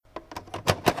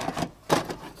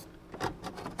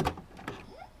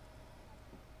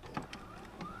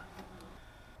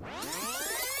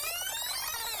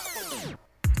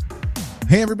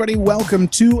Hey everybody, welcome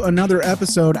to another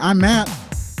episode. I'm Matt.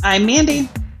 I'm Mandy.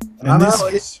 And I'm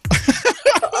Alex.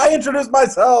 I introduced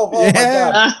myself. Oh Yeah.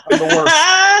 my God. I'm the worst.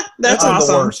 That's I'm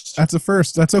awesome. the worst. That's a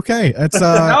first. That's okay. That's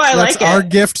I like that's our it.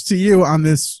 gift to you on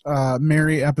this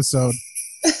merry episode.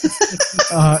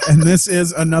 And this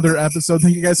is another episode.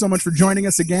 Thank you guys so much for joining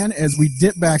us again as we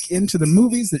dip back into the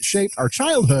movies that shaped our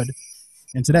childhood.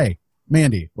 And today,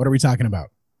 Mandy, what are we talking about?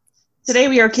 Today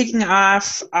we are kicking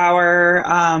off our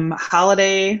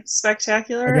holiday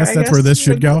spectacular. I guess that's where this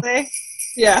should go.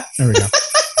 Yeah. There we go.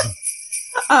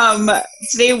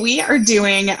 Today we are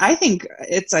doing, I think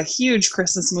it's a huge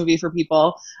Christmas movie for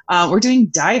people. We're doing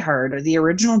Die Hard, the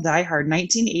original Die Hard,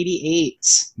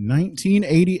 1988.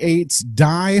 1988's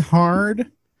Die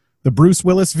Hard, the Bruce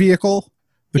Willis vehicle,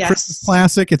 the Yes. Christmas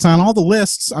classic. It's on all the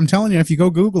lists. I'm telling you, if you go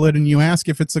Google it and you ask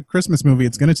if it's a Christmas movie,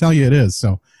 it's going to tell you it is.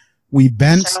 So we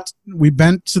bent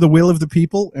to the will of the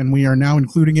people, and we are now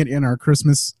including it in our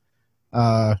Christmas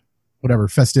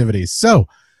festivities. So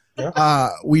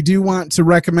we do want to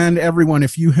recommend everyone,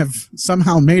 if you have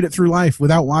somehow made it through life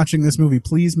without watching this movie,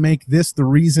 please make this the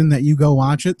reason that you go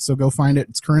watch it. So go find it.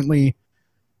 It's currently,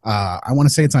 I want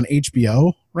to say it's on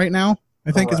HBO right now,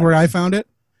 I think is where I found it.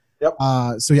 Yep.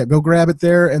 So yeah, go grab it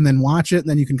there and then watch it. And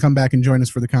then you can come back and join us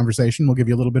for the conversation. We'll give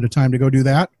you a little bit of time to go do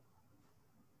that.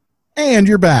 And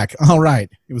you're back. All right.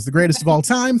 It was the greatest of all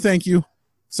time. Thank you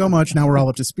so much. Now we're all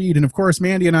up to speed. And of course,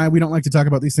 Mandy and I, we don't like to talk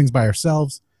about these things by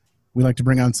ourselves. We like to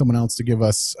bring on someone else to give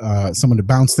us someone to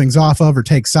bounce things off of or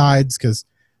take sides, because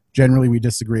generally we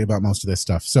disagree about most of this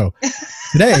stuff. So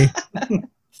today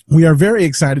we are very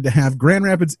excited to have Grand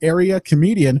Rapids area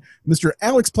comedian Mr.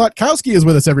 Alex Plotkowski is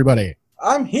with us, everybody.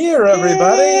 I'm here,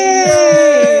 everybody.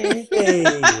 Yay!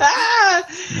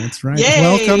 That's right.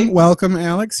 Yay. Welcome,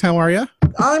 Alex. How are you?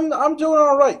 I'm doing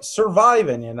all right.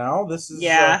 Surviving, you know. This is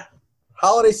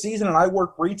holiday season, and I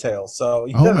work retail, so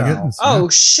you know. My goodness. Oh,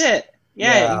 shit.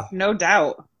 Yeah. No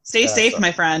doubt. Stay safe,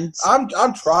 my friend.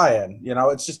 I'm trying. You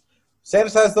know, it's just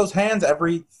sanitize those hands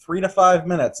every 3 to 5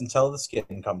 minutes until the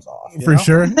skin comes off. For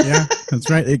sure. Yeah,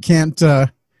 that's right. It can't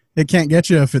get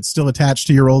you if it's still attached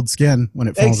to your old skin when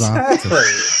it falls off. Exactly.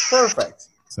 It's perfect.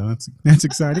 So that's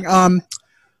exciting.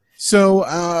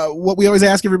 So what we always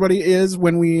ask everybody is,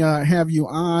 when we have you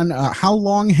on, how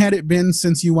long had it been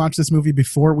since you watched this movie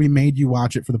before we made you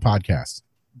watch it for the podcast?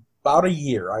 About a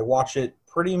year. I watch it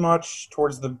pretty much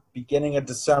towards the beginning of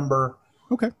December.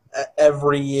 Okay.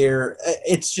 Every year.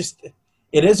 It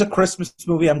is a Christmas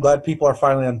movie. I'm glad people are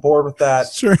finally on board with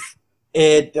that. Sure.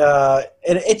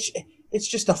 It's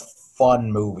just a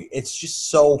fun movie. It's just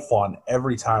so fun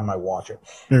every time I watch it.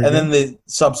 Then the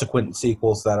subsequent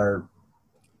sequels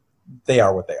they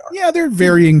are what they are. Yeah, they're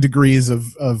varying degrees of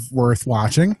worth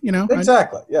watching, you know.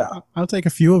 Exactly. Yeah. I'll take a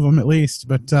few of them at least.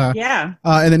 But Yeah.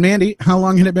 And then Mandy, how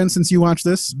long had it been since you watched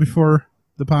this before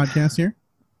the podcast here?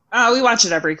 We watch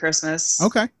it every Christmas.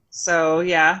 Okay. So,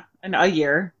 yeah, a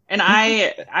year. And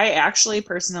I actually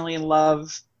personally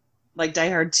love, like, Die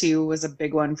Hard 2 was a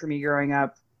big one for me growing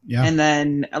up. Yeah. And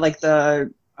then, like, all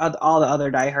the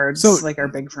other Die Hards, are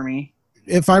big for me.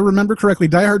 If I remember correctly,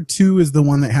 Die Hard 2 is the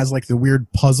one that has, like, the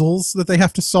weird puzzles that they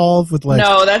have to solve with, like...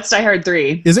 No, that's Die Hard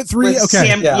 3. Is it 3?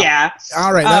 Okay. Yeah.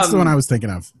 All right, that's the one I was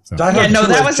thinking of. So. Die Hard 2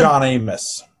 that is was John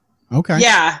Amos. Okay.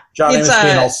 Yeah. John Amos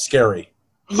being all scary.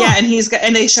 Yeah,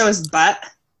 and they show his butt.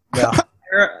 Yeah.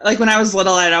 Like, when I was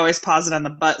little, I'd always pause it on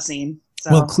the butt scene. So.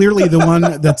 Well, clearly the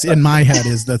one that's in my head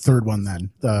is the third one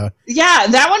then. Yeah,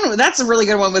 that's a really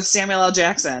good one with Samuel L.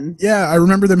 Jackson. Yeah, I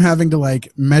remember them having to,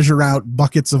 like, measure out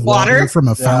buckets of water from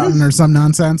a fountain or some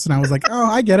nonsense, and I was like, oh,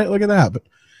 I get it. Look at that. But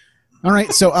all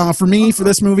right, so for me, for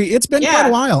this movie, it's been quite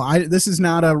a while. This is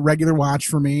not a regular watch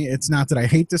for me. It's not that I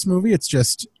hate this movie. It's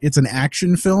just, it's an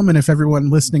action film, and if everyone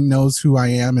listening knows who I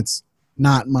am, it's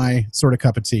not my sort of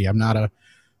cup of tea. I'm not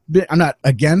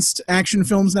against action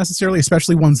films necessarily,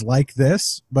 especially ones like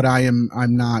this, but I'm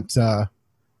not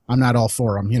all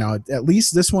for them. You know, at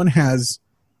least this one has,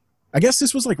 I guess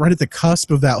this was like right at the cusp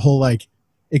of that whole, like,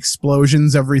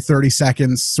 explosions every 30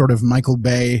 seconds sort of Michael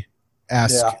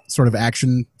Bay-esque sort of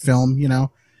action film, you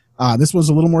know. This was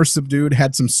a little more subdued,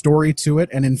 had some story to it,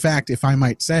 and in fact, if I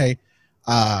might say,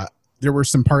 there were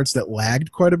some parts that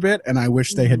lagged quite a bit, and I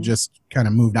wish they had just kind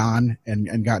of moved on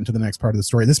and gotten to the next part of the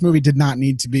story. This movie did not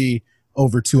need to be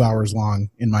over 2 hours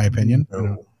long, in my opinion.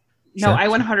 No. No, I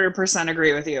 100%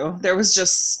 agree with you. There was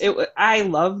just I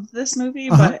loved this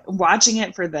movie, but watching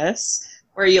it for this,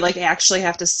 where you, like, actually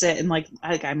have to sit and, like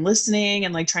I'm listening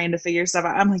and, like, trying to figure stuff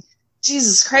out. I'm like,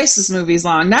 Jesus Christ, this movie's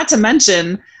long. Not to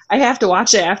mention, I have to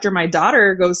watch it after my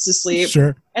daughter goes to sleep.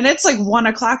 Sure. And it's like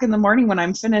 1:00 in the morning when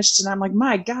I'm finished, and I'm like,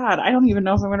 my God, I don't even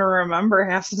know if I'm going to remember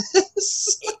half of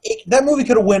this. That movie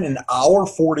could have went an hour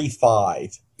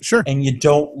 45. Sure. And you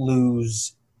don't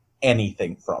lose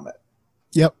anything from it.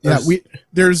 Yep.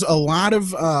 There's a lot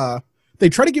of they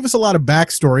try to give us a lot of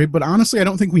backstory, but honestly, I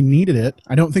don't think we needed it.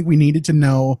 I don't think we needed to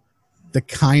know the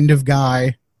kind of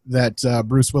guy that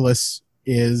Bruce Willis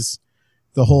is,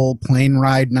 the whole plane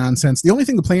ride nonsense. The only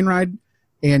thing the plane ride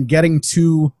and getting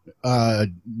to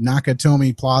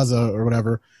Nakatomi Plaza or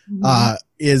whatever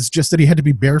is just that he had to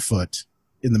be barefoot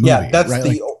in the movie. Yeah, that's right?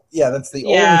 that's the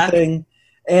only thing.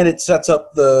 And it sets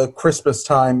up the Christmas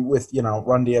time with,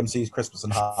 Run DMC's Christmas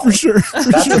in Hollywood. For sure.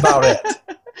 That's about it.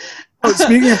 Oh,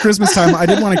 speaking of Christmas time, I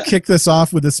did want to kick this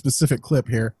off with a specific clip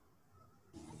here.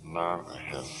 Now I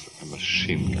have a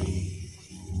machine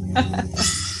gun.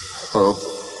 Ho,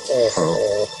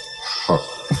 ho, ho.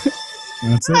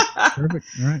 That's it. Perfect.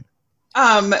 All right.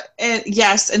 And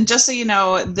yes, and just so you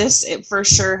know, it for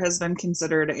sure has been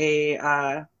considered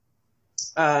a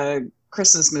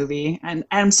Christmas movie. And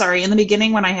I'm sorry, in the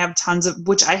beginning when I have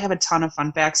I have a ton of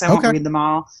fun facts, I won't read them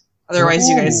all. Otherwise,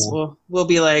 you guys will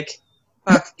be like,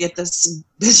 fuck, get this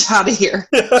bitch out of here.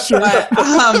 Sure.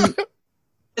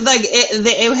 But,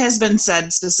 it has been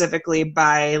said specifically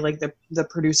by like the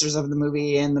producers of the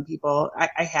movie and the people.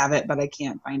 I have it, but I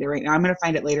can't find it right now. I'm going to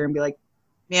find it later and be like,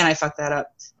 man, I fucked that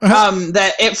up.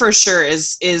 That it for sure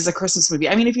is a Christmas movie.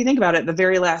 I mean, if you think about it, the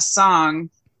very last song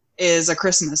is a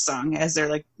Christmas song as they're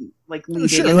like leading.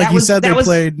 Sure, and like you said, they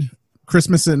played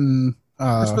Christmas in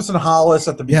Hollis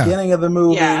at the beginning of the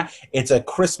movie. Yeah. It's a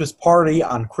Christmas party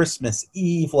on Christmas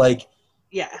Eve. Like,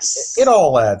 yes, it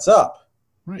all adds up.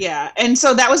 Right. Yeah, and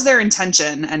so that was their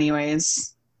intention,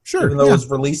 anyways. Sure, even though it was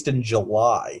released in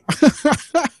July.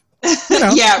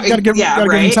 Gotta give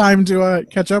them time to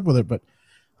catch up with it. But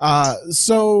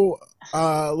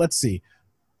let's see.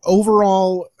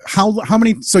 Overall, how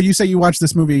many? So you say you watch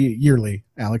this movie yearly,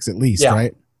 Alex, at least,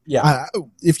 right? Yeah.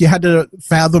 If you had to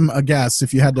fathom a guess,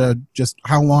 if you had to just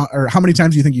how long or how many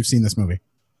times do you think you've seen this movie?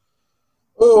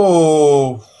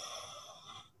 Oh,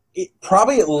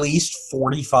 probably at least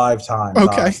 45 times.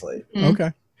 Okay. Honestly. Mm-hmm.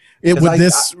 Okay. Would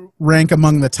this rank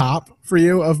among the top for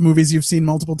you of movies you've seen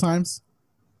multiple times?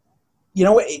 You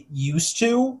know what? It used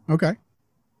to. Okay.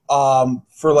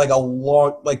 For like a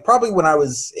long, like probably when I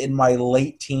was in my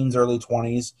late teens, early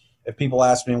 20s, if people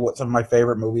asked me what some of my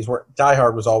favorite movies were, Die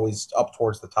Hard was always up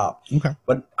towards the top. Okay.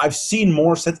 But I've seen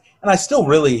more since, and I still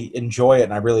really enjoy it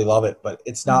and I really love it, but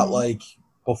it's not like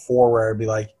before where I'd be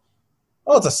like,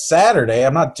 oh, it's a Saturday,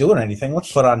 I'm not doing anything,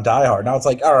 let's put on Die Hard. Now it's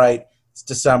like, all right, it's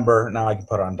December, now I can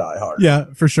put on Die Hard. Yeah,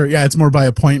 for sure. Yeah, it's more by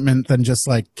appointment than just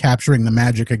like capturing the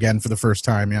magic again for the first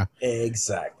time. Yeah,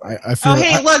 exactly. I feel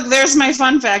look, there's my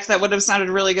fun fact that would have sounded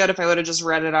really good if I would have just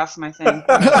read it off my thing.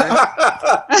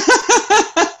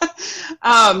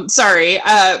 Sorry,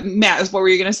 Matt, what were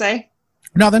you gonna say?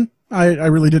 Nothing. I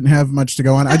really didn't have much to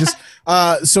go on. I just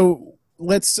so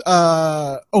let's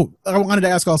I wanted to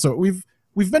ask also,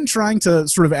 we've been trying to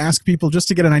sort of ask people just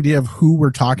to get an idea of who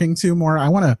we're talking to more. I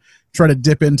want to try to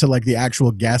dip into like the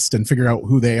actual guest and figure out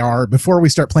who they are before we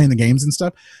start playing the games and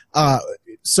stuff.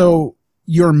 So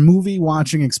your movie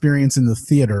watching experience in the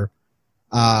theater,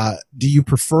 do you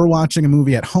prefer watching a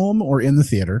movie at home or in the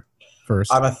theater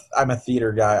first? I'm a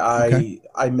theater guy. Okay.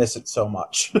 I miss it so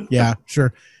much. Yeah,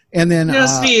 sure. And then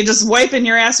just wiping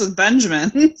your ass with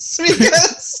Benjamins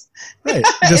because right,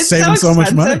 just saving so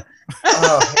much money.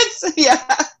 Yeah,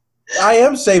 I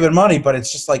am saving money, but it's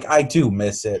just like I do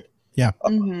miss it. Yeah.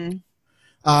 Mm-hmm.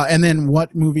 And then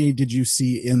what movie did you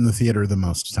see in the theater the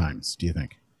most times, do you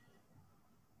think?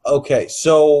 Okay,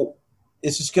 so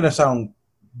this is going to sound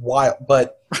wild,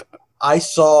 but I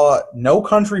saw No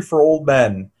Country for Old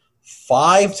Men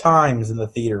 5 times in the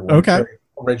theater when the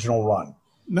original run.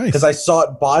 Nice. Because I saw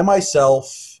it by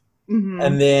myself,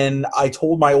 and then I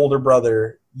told my older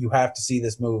brother, you have to see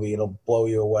this movie. It'll blow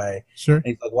you away. Sure. And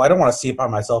he's like, well, I don't want to see it by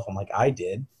myself. I'm like, I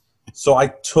did. So I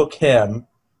took him,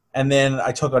 and then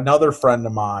I took another friend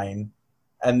of mine,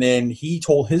 and then he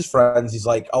told his friends, he's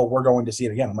like, oh, we're going to see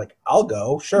it again. I'm like, I'll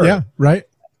go, sure. Yeah, right.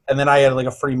 And then I had like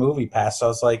a free movie pass, so I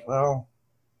was like, well,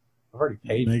 I've already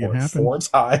paid for it 4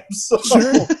 times. So.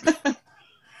 Sure.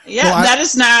 Yeah, that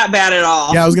is not bad at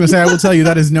all. Yeah, I was going to say, I will tell you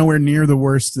that is nowhere near the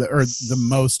worst or the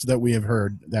most that we have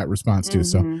heard that response to.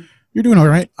 So you're doing all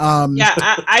right. Yeah,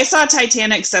 I saw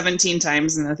Titanic 17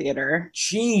 times in the theater.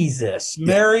 Jesus,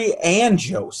 Mary and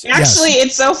Joseph. Actually,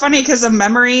 it's so funny because a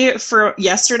memory for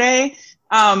yesterday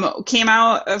came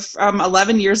out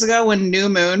 11 years ago when New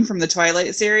Moon from the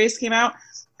Twilight series came out.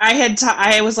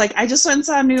 I was like, I just went and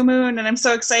saw New Moon, and I'm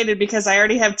so excited because I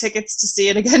already have tickets to see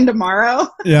it again tomorrow.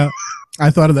 Yeah. I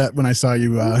thought of that when I saw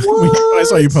you. When I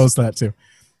saw you post that too.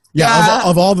 Yeah,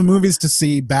 of all the movies to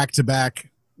see back to back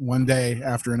one day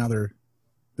after another,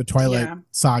 the Twilight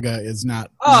saga is not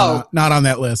on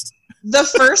that list. The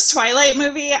first Twilight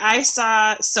movie I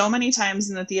saw so many times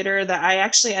in the theater that I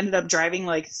actually ended up driving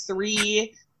like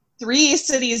three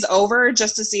cities over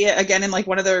just to see it again in like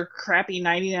one of their crappy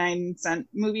 99-cent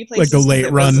movie places. Like the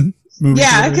late run movie.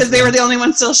 Yeah, because they were the only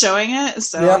ones still showing it.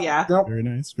 So yeah. Yep. Very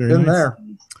nice. Very nice. There.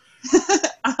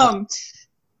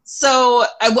 So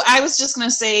I was just going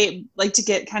to say, like, to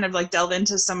get kind of like delve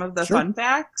into some of the fun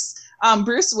facts.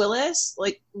 Bruce Willis,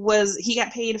 he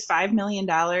got paid $5 million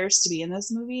to be in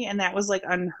this movie, and that was like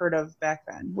unheard of back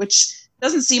then, which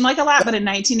doesn't seem like a lot, but in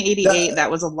 1988, that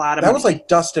was a lot of money. That was like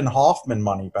Dustin Hoffman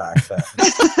money back then.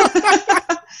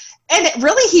 And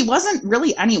really, he wasn't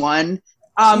really anyone.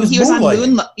 He was on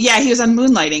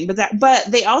Moonlighting, but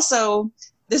they also.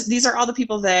 These are all the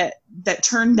people that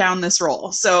turned down this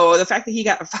role. So the fact that he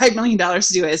got $5 million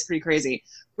to do it is pretty crazy.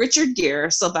 Richard Gere,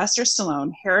 Sylvester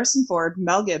Stallone, Harrison Ford,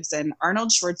 Mel Gibson, Arnold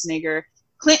Schwarzenegger,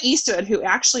 Clint Eastwood, who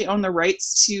actually owned the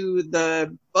rights to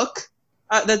the book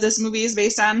that this movie is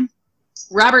based on,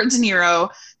 Robert De Niro,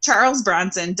 Charles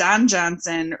Bronson, Don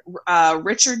Johnson,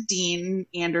 Richard Dean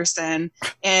Anderson,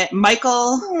 and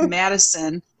Michael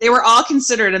Madison. They were all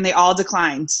considered and they all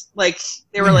declined. Like,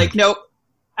 they were like, nope.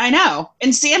 I know.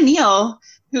 And Sam Neill,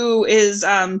 who is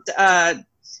Dr.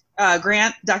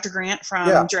 Grant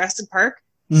from Jurassic Park,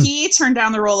 he turned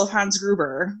down the role of Hans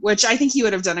Gruber, which I think he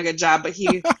would have done a good job, but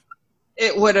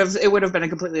it would have been a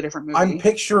completely different movie. I'm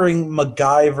picturing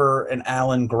MacGyver and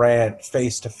Alan Grant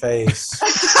face to face.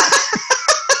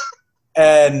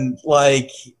 And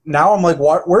like now I'm like,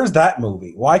 where's that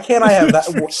movie? Why can't I have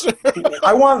that?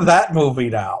 I want that movie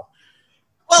now.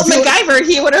 Well, MacGyver,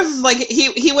 he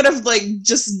would have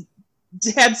just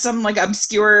had some like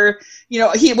obscure, he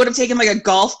would have taken like a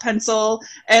golf pencil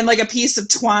and like a piece of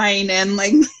twine and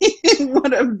like he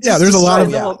would have. Yeah, there's a lot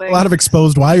of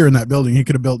exposed wire in that building. He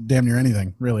could have built damn near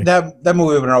anything, really. That movie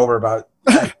would have been over about.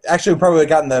 Actually, probably would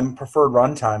have gotten the preferred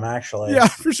runtime. Actually, yeah,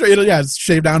 for sure. It's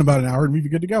shaved down about an hour and we'd be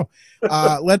good to go.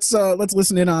 Let's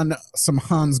listen in on some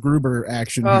Hans Gruber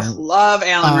action. Here. Love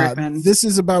Alan Rickman. This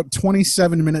is about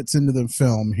 27 minutes into the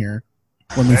film here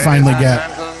when we finally get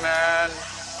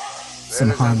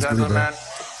some Hans Gruber.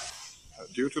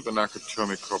 Due to the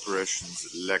Nakatomi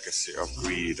Corporation's legacy of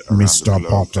greed Mr. around the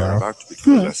globe, they're about to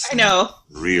become less I know.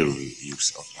 Real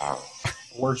use of power.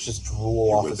 Words just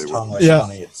drool off his tongue like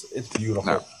honey. It's beautiful.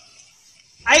 No.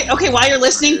 While you're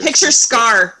listening, picture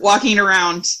Scar walking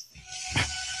around.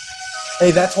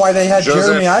 Hey, that's why they had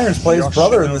Jeremy Irons play his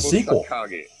brother in the sequel.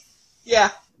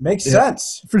 Yeah. Makes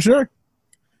sense. For sure.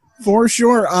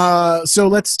 So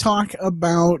let's talk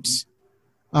about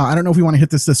I don't know if we want to hit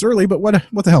this early, but what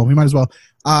the hell? We might as well.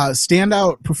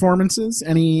 Standout performances.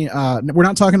 Any we're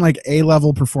not talking like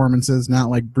A-level performances, not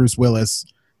like Bruce Willis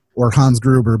or Hans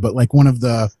Gruber, but like one of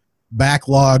the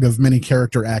backlog of many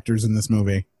character actors in this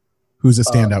movie. Who's a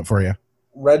standout for you?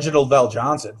 Reginald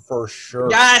VelJohnson, for sure.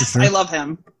 Yes, I love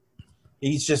him.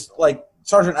 He's just like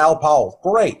Sergeant Al Powell.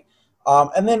 Great.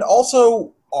 And then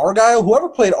also Argyle, whoever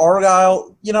played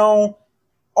Argyle,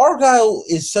 Argyle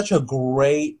is such a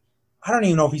great, I don't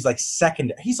even know if he's like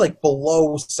secondary. He's like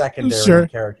below secondary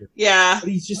character. Yeah. But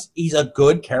he's a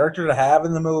good character to have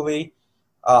in the movie.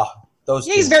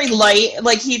 He's very light.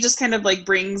 Like he just kind of like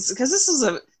brings, because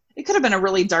it could have been a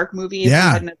really dark movie.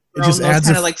 Yeah. It just adds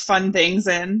kind of like fun things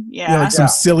in. Yeah. Like some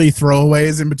silly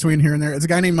throwaways in between here and there. It's a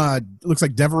guy named, looks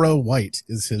like Devereaux White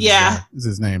is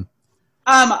his name.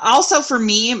 Also for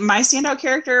me, my standout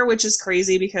character, which is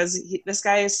crazy because this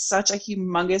guy is such a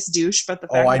humongous douche, but the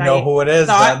fact I know who it is.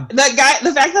 The fact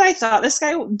that I thought this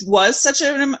guy was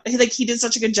he did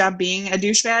such a good job being a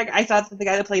douchebag. I thought that the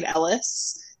guy that played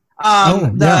Ellis,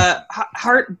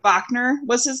 Hart Bachner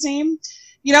was his name.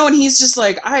 And he's just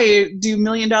like, I do $1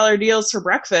 million deals for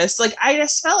breakfast. Like, I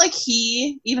just felt like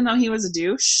even though he was a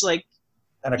douche, like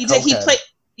he played.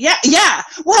 Yeah.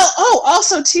 Well,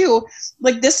 also too,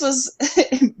 like this was,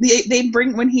 they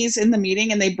bring, when he's in the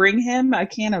meeting and they bring him a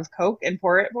can of Coke and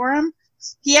pour it for him.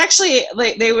 He actually,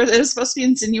 it was supposed to be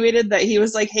insinuated that he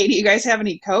was like, hey, do you guys have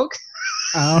any Coke?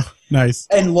 Oh, nice.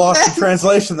 And lost the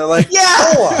translation. They're like,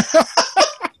 yeah.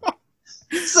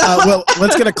 Well,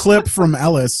 let's get a clip from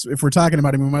Ellis. If we're talking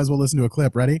about him, we might as well listen to a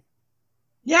clip. Ready?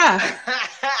 Yeah.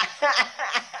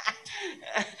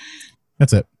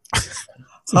 That's it.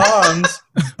 Hans,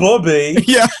 Bobby.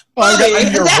 Yeah.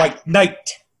 I'm your white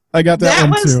knight. I got that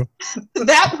one too.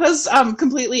 That was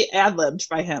completely ad-libbed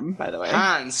by him, by the way.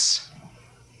 Hans,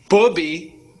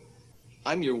 Bobby,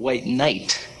 I'm your white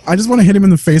knight. I just want to hit him in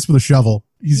the face with a shovel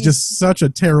He's just such a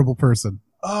terrible person.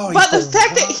 Oh, but the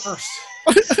fact that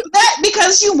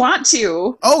because you want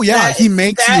to. Oh yeah, he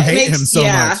makes you hate him so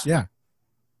much. Yeah.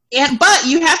 But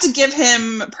you have to give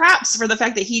him props for the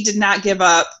fact that he did not give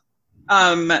up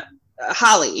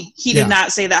Holly. He did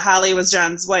not say that Holly was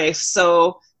John's wife.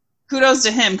 So kudos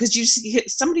to him, because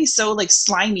somebody's so like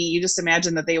slimy, you just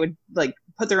imagine that they would like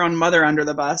put their own mother under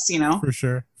the bus, you know? For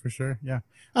sure. Yeah.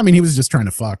 I mean, he was just trying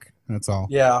to fuck. That's all.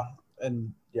 Yeah,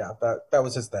 and that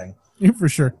was his thing. Yeah, for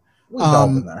sure.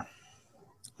 In there.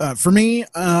 For me,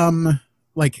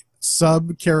 like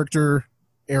sub character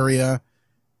area.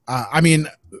 I mean,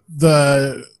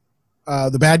 the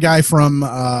bad guy from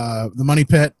the Money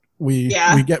Pit. We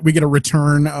get a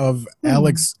return of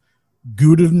Alex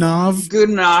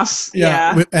Godunov.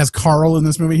 Yeah. As Carl in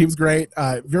this movie. He was great.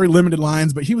 Very limited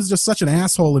lines, but he was just such an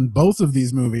asshole in both of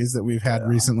these movies that we've had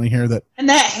recently here. And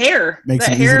that hair. Makes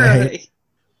it easy to hate.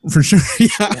 For sure.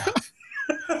 Yeah.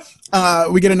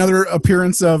 We get another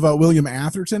appearance of William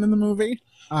Atherton in the movie.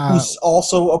 Who's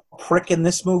also a prick in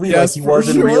this movie, like he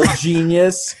was in Real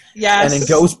Genius. Yes. And in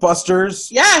Ghostbusters.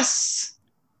 Yes.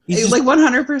 He's like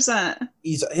 100%.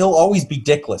 He'll always be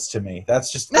dickless to me.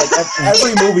 That's just like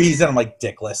every movie he's in, I'm like,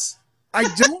 dickless. I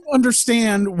don't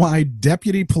understand why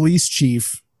Deputy Police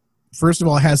Chief, first of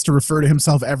all, has to refer to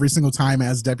himself every single time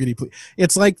as Deputy Police.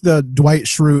 It's like the Dwight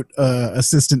Schrute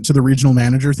assistant to the regional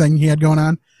manager thing he had going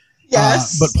on.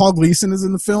 Yes. But Paul Gleason is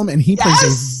in the film, and he plays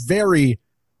a very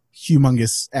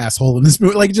humongous asshole in this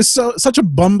movie. Like, just such a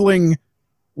bumbling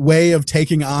way of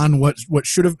taking on what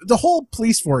should have... The whole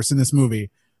police force in this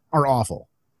movie are awful.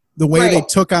 The way they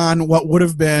took on what would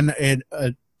have been an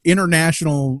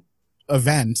international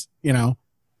event, you know.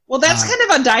 Well, that's kind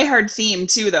of a Die Hard theme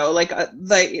too, though. Like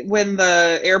when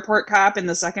the airport cop in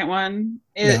the second one,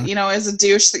 you know, is a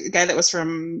douche, the guy that was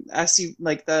from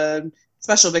like the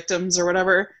Special Victims or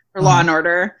whatever, or Law and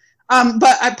Order.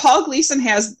 But Paul Gleason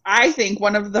has, I think,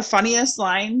 one of the funniest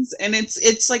lines, and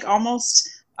it's like almost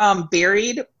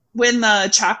buried when the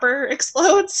chopper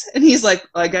explodes, and he's like,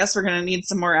 well, I guess we're gonna need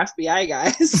some more FBI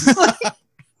guys.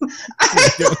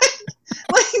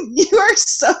 like you are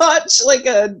such like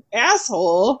an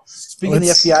asshole. Speaking of the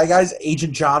FBI guys,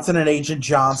 Agent Johnson and Agent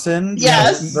Johnson.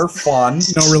 Yes. They're fun.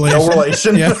 No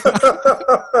relation. Yeah.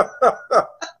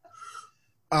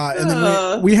 And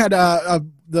then we had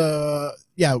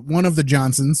one of the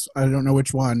Johnsons. I don't know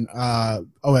which one.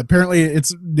 Apparently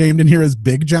it's named in here as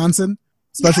Big Johnson.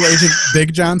 Special Agent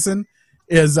Big Johnson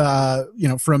is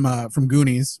from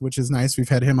Goonies, which is nice. We've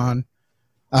had him on.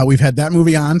 We've had that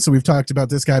movie on, so we've talked about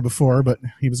this guy before, but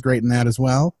he was great in that as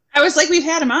well. I was like, we've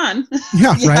had him on.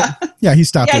 Yeah, right. Yeah, he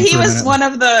stopped. Yeah, he was one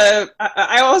of the.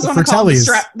 I always want to call him.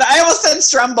 I almost said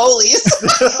Strombolis.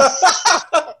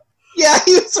 Yeah,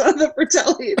 he was one of the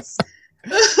Fratellis.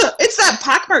 It's that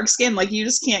pockmarked skin, like you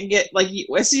just can't get, like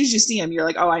as soon as you see him, you're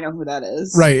like, oh, I know who that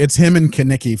is. Right, it's him and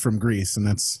Kaneki from Grease, and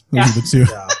those are the two.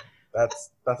 Yeah,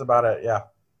 that's about it. Yeah.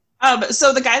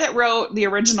 So the guy that wrote the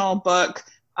original book,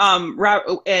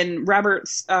 Roderick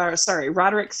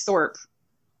Thorpe,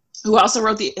 who also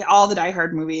wrote all the Die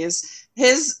Hard movies,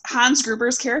 his Hans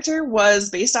Gruber's character was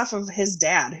based off of his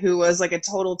dad, who was like a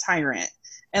total tyrant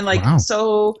and like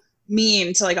so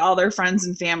mean to like all their friends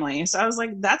and family. So I was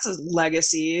like, that's a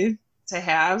legacy to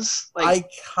have. Like, I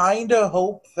kind of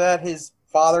hope that his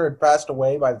father had passed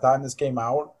away by the time this came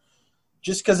out,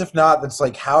 just because if not, that's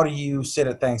like, how do you sit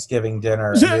at Thanksgiving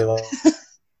dinner and be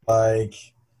like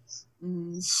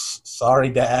sorry,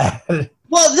 Dad?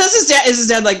 Well, is his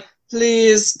dad like,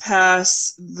 please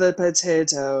pass the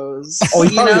potatoes? Oh,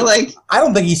 like, I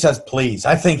don't think he says please.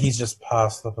 I think he's just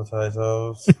pass the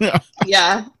potatoes.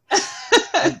 Yeah.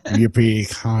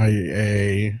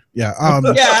 Yippee-ki-yay. Yeah.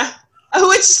 Yeah.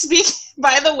 Which,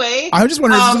 by the way, I just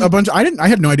wondered I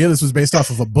had no idea this was based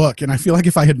off of a book, and I feel like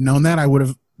if I had known that, I would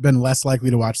have been less likely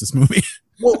to watch this movie.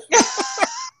 Well,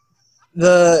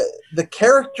 the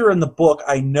character in the book,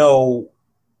 I know,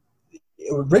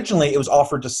 originally it was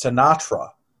offered to Sinatra,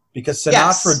 because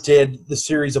Sinatra did the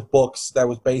series of books that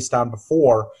was based on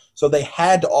before, so they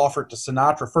had to offer it to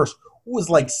Sinatra first, who was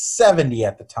like 70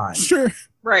 at the time. Sure.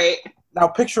 Right. Now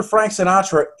picture Frank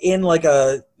Sinatra in like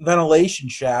a ventilation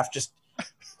shaft, just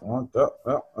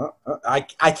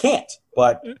I can't,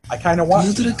 but I kind of want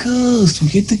to. Go to the coast, we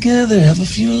get together, have a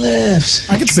few laughs.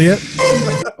 I can see it.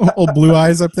 Old blue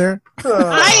eyes up there.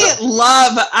 I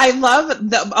love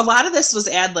a lot of this was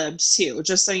ad-libbed too,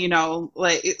 just so you know.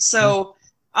 Like, so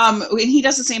and he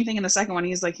does the same thing in the second one.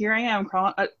 He's like, here I am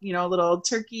crawling, a little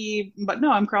turkey, but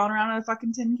no, I'm crawling around in a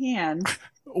fucking tin can.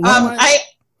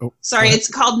 Sorry, it's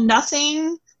called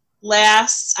Nothing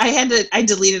Lasts. I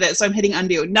deleted it, so I'm hitting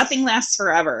undo. Nothing Lasts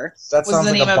Forever. That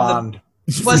sounds like a Bond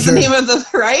Was the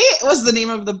name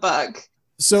of the book.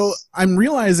 So I'm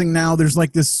realizing now there's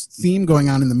like this theme going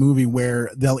on in the movie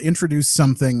where they'll introduce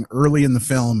something early in the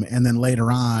film and then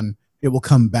later on it will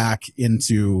come back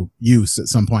into use at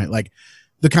some point. Like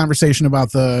the conversation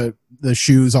about the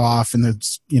shoes off and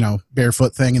the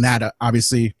barefoot thing, and that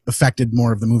obviously affected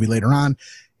more of the movie later on.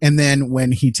 And then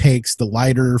when he takes the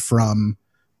lighter from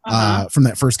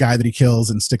that first guy that he kills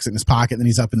and sticks it in his pocket, and then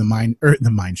he's up in the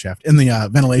mine shaft, in the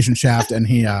ventilation shaft, and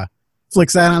he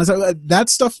flicks that on. So that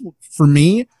stuff for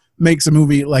me makes a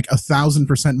movie like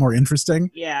 1,000% more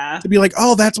interesting. Yeah. To be like,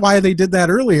 oh, that's why they did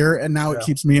that earlier, and now it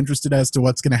keeps me interested as to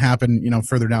what's going to happen,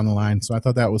 further down the line. So I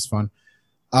thought that was fun.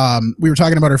 We were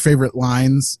talking about our favorite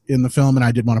lines in the film, and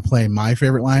I did want to play my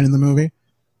favorite line in the movie,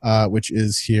 which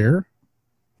is here.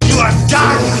 You are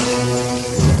done.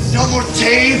 No more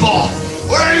table.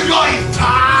 Where are you going,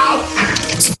 pal?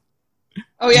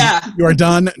 Oh yeah. You are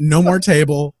done. No more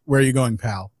table. Where are you going,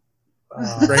 pal?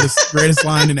 Greatest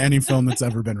line in any film that's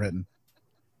ever been written.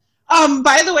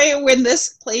 By the way, when this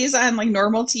plays on like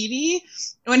normal TV,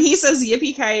 when he says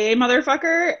 "yippee-ki-yay,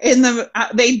 motherfucker," in the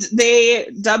they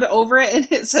dub it over it and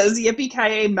it says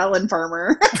 "yippee-ki-yay, melon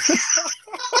farmer."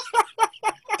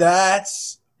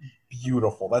 That's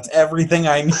beautiful. That's everything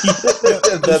I need. You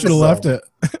should have left it.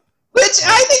 Which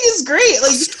I think is great.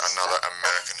 Like another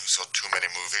American who saw too many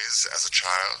movies as a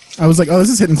child. I was like, oh, this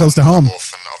is hitting close to home.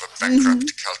 Orphan of a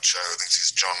bankrupt culture who thinks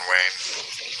he's John Wayne,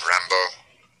 Rambo,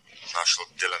 Marshall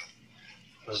Dillon.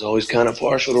 I was always kind of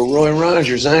partial to Roy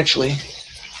Rogers, actually.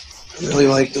 I really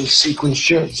like those sequin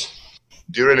shirts.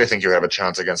 Do you really think you have a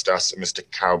chance against us, Mr.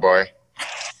 Cowboy?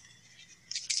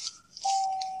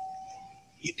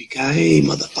 Yippee-ki-yay,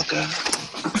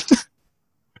 motherfucker.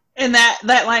 And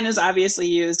that line is obviously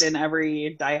used in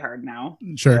every Die Hard now.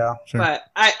 Sure, yeah. Sure. But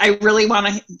I really want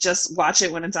to just watch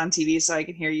it when it's on TV so I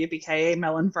can hear Yippee-ki-yay,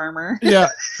 melon farmer. Yeah.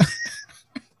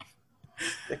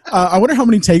 I wonder how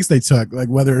many takes they took, like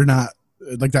whether or not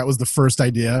like that was the first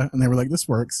idea and they were like, this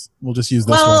works. We'll just use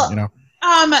this one,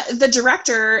 The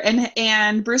director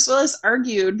and Bruce Willis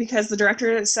argued because the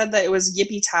director said that it was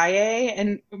Yippee-ki-yay,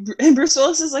 and Bruce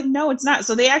Willis is like, no, it's not.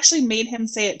 So they actually made him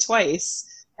say it twice.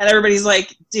 And everybody's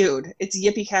like, dude, it's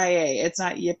Yippee-ki-yay. It's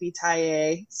not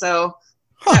Yippee-ki-yay. So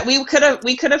we could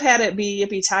have had it be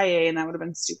Yippee-ki-yay, and that would have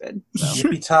been stupid. So.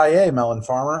 Yippee-ki-yay, melon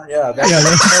farmer. Yeah,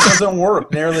 that doesn't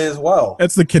work nearly as well.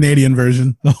 That's the Canadian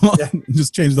version.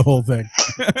 Just change the whole thing.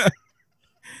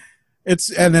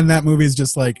 And then that movie is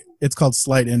just like, it's called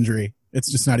Slight Injury.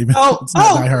 It's just not even. It's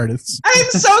not Die Hard. I'm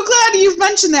so glad you've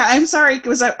mentioned that. I'm sorry,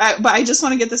 because but I just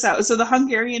want to get this out. So the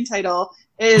Hungarian title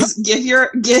is give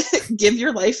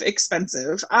your life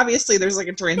expensive. Obviously, there's like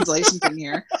a translation thing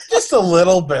here. Just a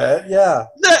little bit, yeah.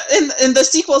 And the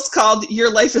sequel's called Your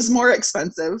Life is More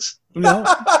Expensive. No.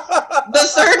 The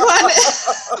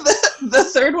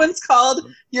third one's called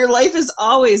Your Life is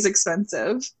Always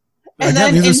Expensive. And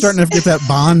then these are starting to get that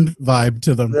Bond vibe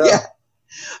to them. Yeah.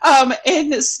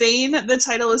 In Spain, the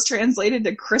title is translated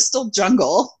to Crystal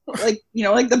Jungle. Like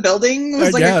the building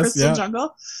was a crystal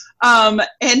jungle.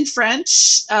 In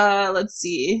French, let's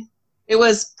see, it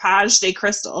was Page de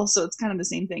Cristal, so it's kind of the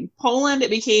same thing. Poland, it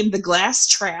became The Glass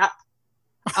Trap.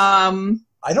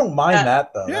 I don't mind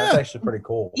that though. Yeah. That's actually pretty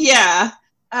cool. Yeah.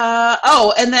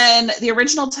 And then the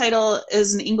original title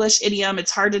is an English idiom.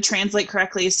 It's hard to translate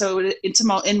correctly, so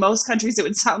in most countries it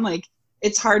would sound like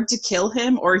it's hard to kill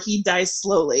him or he dies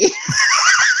slowly.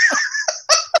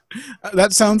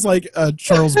 That sounds like a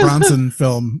Charles Bronson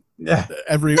film. Yeah.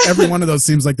 Every one of those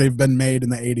seems like they've been made in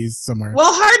the 80s somewhere.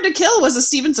 Well, Hard to Kill was a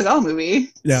Steven Seagal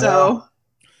movie. Yeah. So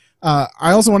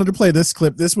I also wanted to play this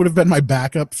clip. This would have been my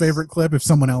backup favorite clip if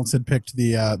someone else had picked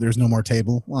the "There's no more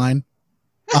table" line.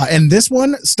 And this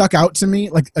one stuck out to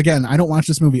me. Like, again, I don't watch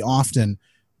this movie often,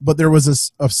 but there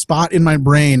was a spot in my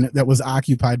brain that was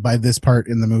occupied by this part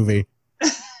in the movie.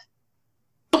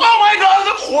 Oh my God,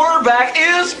 the quarterback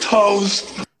is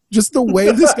toast. Just the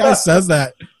way this guy says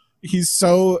that, he's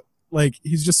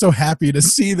just so happy to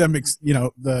see them,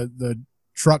 the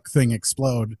truck thing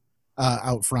explode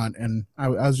out front, and I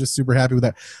was just super happy with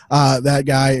that. That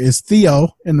guy is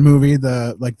Theo in the movie,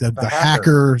 the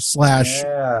hacker slash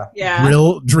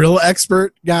drill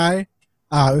expert guy,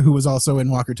 who was also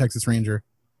in Walker Texas Ranger.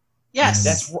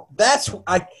 Yes,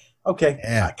 okay.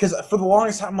 Yeah, because for the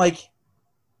longest time, like,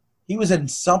 he was in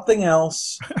something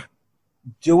else.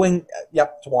 Doing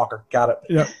it's Walker, got it.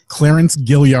 Yep, Clarence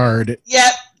Gilliard.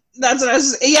 Yep, that's what I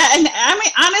was. Yeah, and I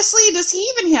mean, honestly, does he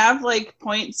even have like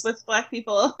points with black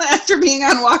people after being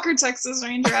on Walker Texas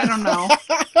Ranger? I don't know.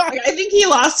 I think he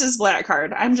lost his black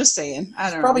card. I'm just saying.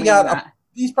 I don't know. Probably got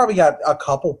He's probably got a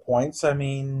couple points. I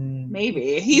mean,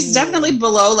 maybe he's definitely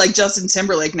below like Justin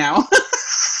Timberlake now.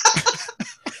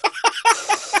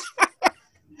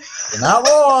 You're not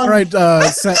wrong. All right,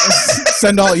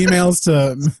 send all emails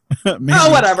to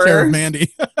Mandy, whatever. care of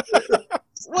Mandy.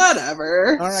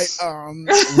 Whatever. All right,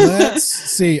 let's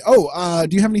see. Oh,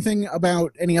 do you have anything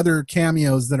about any other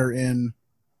cameos that are in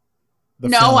the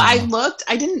film? I looked.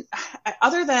 I didn't.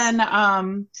 Other than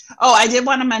I did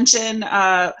want to mention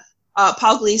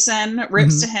Paul Gleason.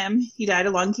 Rips to him. He died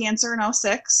of lung cancer in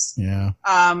 2006. Yeah.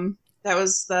 That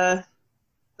was the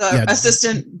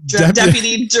assistant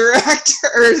deputy director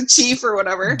or chief or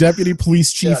whatever. Deputy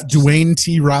Police Chief Dwayne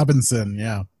T. Robinson.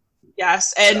 Yeah.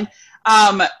 Yes, and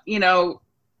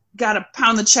got to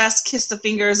pound the chest, kiss the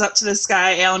fingers up to the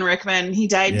sky. Alan Rickman. He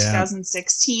died in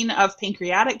 2016 of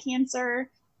pancreatic cancer.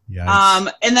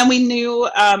 Yikes. And then we knew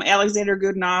Alexander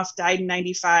Goodenough died in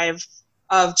 1995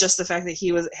 of just the fact that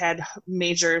he had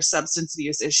major substance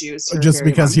abuse issues. Just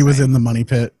because he was in the money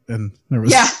pit and there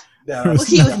was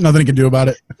nothing he could do about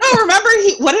it. No, remember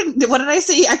what did I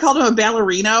say? I called him a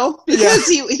ballerino because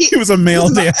he was a male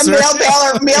dancer.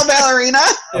 A male ballerina.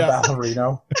 A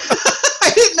ballerino. I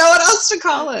didn't know what else to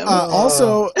call him.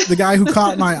 Also, the guy who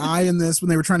caught my eye in this when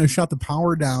they were trying to shut the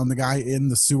power down, the guy in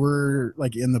the sewer,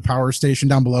 like in the power station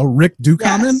down below, Rick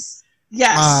Ducommun.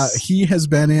 Yes. He has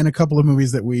been in a couple of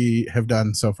movies that we have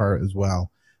done so far as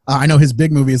well. I know his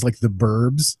big movie is like The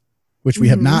Burbs, which we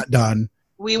have not done.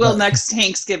 We will next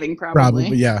Thanksgiving, probably.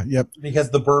 Yeah, yep. Because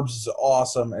The Burbs is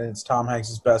awesome, and it's Tom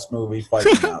Hanks' best movie.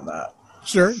 Fighting on that.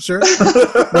 Sure.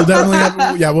 We'll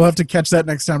definitely we'll have to catch that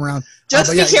next time around.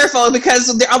 Just be careful because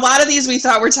a lot of these we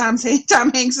thought were Tom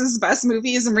Hanks' best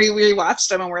movies, and we rewatched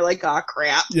them and we're like, oh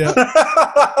crap. Yeah,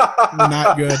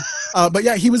 not good. But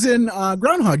yeah, he was in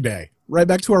Groundhog Day. Right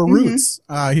back to our roots.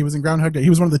 He was in Groundhog Day. He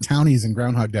was one of the townies in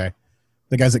Groundhog Day.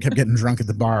 The guys that kept getting drunk at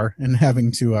the bar and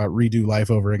having to redo life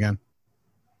over again.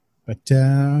 But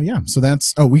so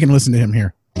that's. Oh, we can listen to him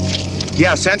here.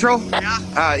 Yeah, Central?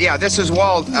 Yeah, this is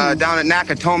Walt down at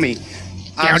Nakatomi.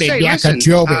 Listen,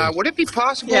 would it be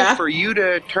possible for you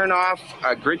to turn off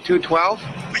Grid 212?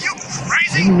 Are you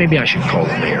crazy? Maybe I should call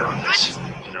the mayor on this.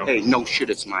 Hey, no shit,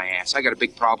 it's my ass. I got a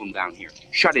big problem down here.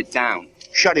 Shut it down.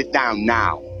 Shut it down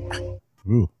now.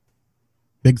 Ooh.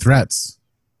 Big threats.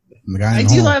 The guy I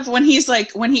do love when he's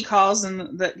like, when he calls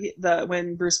and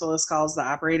when Bruce Willis calls the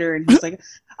operator and he's like,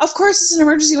 of course it's an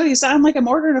emergency. What do you sound like? I'm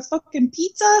ordering a fucking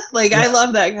pizza. Like, I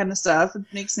love that kind of stuff. It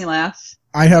makes me laugh.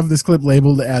 I have this clip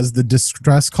labeled as the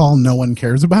distress call no one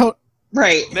cares about.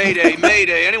 Right. Mayday,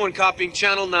 mayday. Anyone copying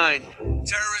Channel 9?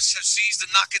 Terrorists have seized the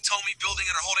Nakatomi building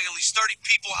and are holding at least 30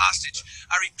 people hostage.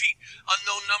 I repeat,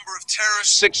 unknown number of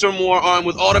terrorists, 6 or more, armed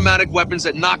with automatic weapons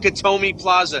at Nakatomi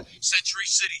Plaza, Century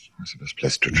City. That's the best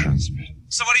place to transmit.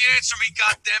 Somebody answer me,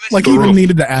 goddammit. Like, he even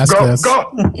needed to ask this.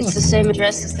 It's the same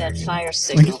address as that fire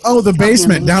signal. Like, the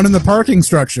basement down in the parking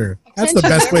structure. That's the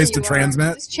best place to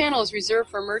transmit. This channel is reserved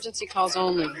for emergency calls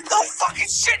only. No fucking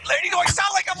shit, lady. Do I sound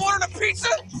like I'm ordering a pizza?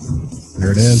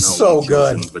 There it is. So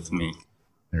good. With me.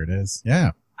 There it is.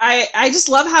 Yeah. I just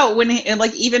love how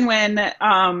even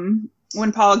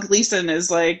when Paul Gleason is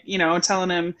like, telling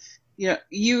him,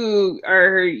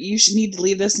 you should need to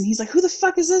leave this, and he's like, who the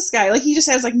fuck is this guy? Like, he just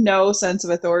has like no sense of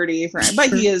authority for him, but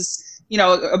he is,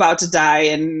 about to die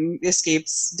and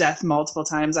escapes death multiple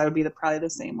times. I would be probably the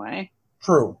same way.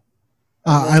 True.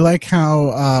 I like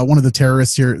how one of the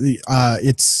terrorists here,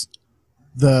 it's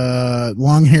the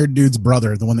long-haired dude's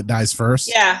brother, the one that dies first.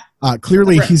 Yeah.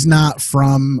 Clearly, he's not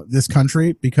from this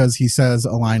country because he says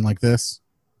a line like this.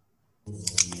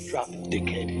 Drop it,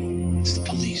 dickhead. It's the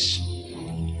police.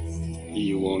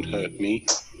 You won't hurt me.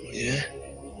 Yeah?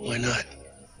 Why not?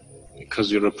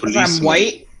 Because you're a policeman. I'm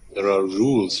white. There are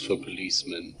rules for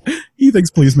policemen. He thinks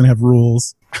policemen have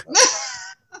rules.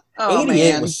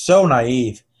 88 was so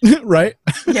naive. Right?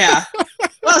 Yeah.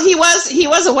 Well, he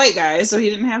was a white guy, so he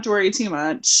didn't have to worry too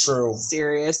much. True.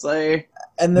 Seriously.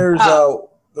 And there's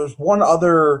one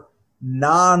other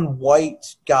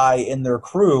non-white guy in their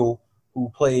crew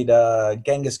who played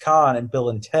Genghis Khan in Bill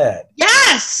and Ted.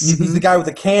 Yes! He's the guy with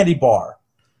the candy bar.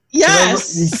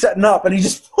 Yes! He's setting up, and he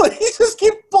just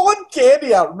keeps pulling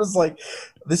candy out. I'm just like,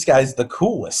 this guy's the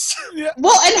coolest. Yeah.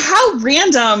 Well, and how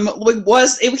random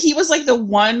he was like the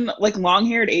one like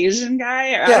long-haired Asian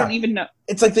guy? I don't even know.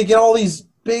 It's like they get all these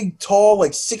big, tall,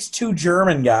 like 6'2"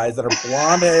 German guys that are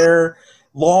blonde hair,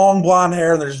 long blonde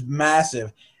hair, and they're just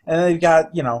massive. And then they've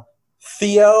got,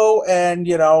 Theo and,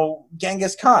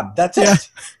 Genghis Khan. That's it.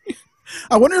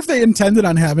 I wonder if they intended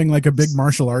on having like a big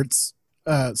martial arts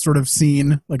sort of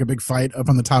scene, like a big fight up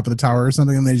on the top of the tower or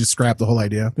something, and they just scrapped the whole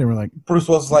idea. They were like, Bruce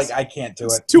Willis like, I can't do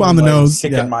it. Too on the nose.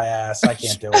 Kicking my ass. I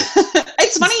can't do it.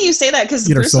 It's funny you say that because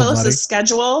Bruce Willis's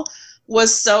schedule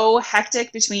was so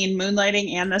hectic between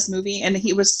Moonlighting and this movie, and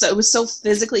it was so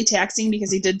physically taxing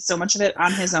because he did so much of it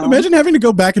on his own. Imagine having to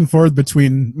go back and forth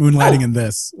between Moonlighting and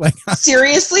this. Like,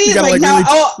 seriously, you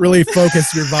gotta really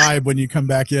focus your vibe when you come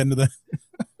back into the.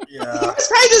 Yeah. He was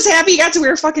probably just happy he got to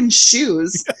wear fucking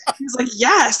shoes. He was like,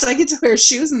 yes, I get to wear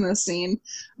shoes in this scene.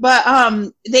 But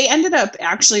they ended up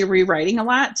actually rewriting a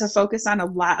lot to focus on a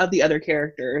lot of the other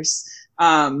characters.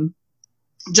 And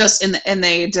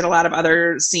they did a lot of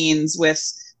other scenes with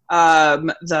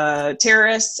the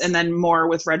terrorists, and then more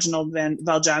with Reginald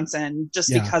VelJohnson,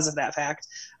 just because of that fact.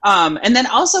 And then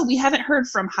also we haven't heard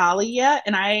from Holly yet,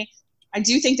 and I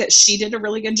do think that she did a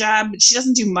really good job. She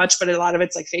doesn't do much, but a lot of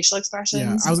it's like facial expressions.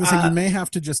 Yeah, I was going to say, you may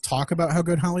have to just talk about how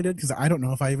good Holly did, because I don't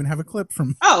know if I even have a clip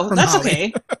from that's Holly.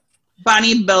 Okay.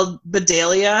 Bonnie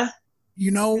Bedelia.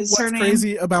 You know what's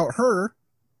crazy about her?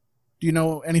 Do you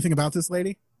know anything about this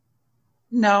lady?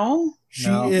 No. She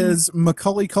is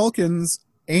Macaulay Culkin's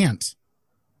aunt.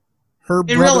 Her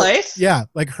brother, in real life? Yeah,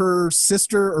 like her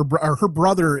sister or her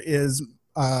brother is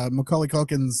Macaulay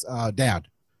Culkin's dad.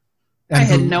 And I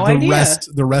had no idea.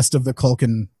 The rest of the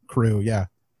Culkin crew, yeah.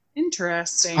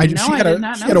 Interesting. She had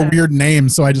a weird name,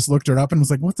 so I just looked her up and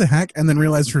was like, what the heck? And then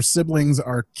realized her siblings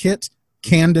are Kit,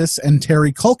 Candace, and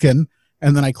Terry Culkin.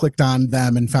 And then I clicked on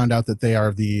them and found out that they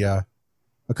are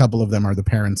a couple of them are the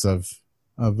parents of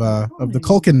the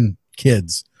Culkin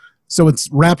kids. So it's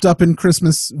wrapped up in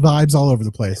Christmas vibes all over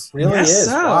the place. It really is.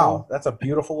 So. Wow. That's a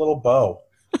beautiful little bow.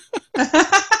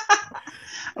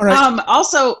 All right.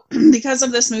 Also, because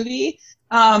of this movie,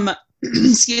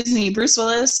 excuse me, Bruce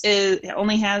Willis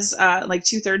only has like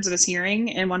 2/3 of his hearing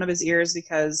in one of his ears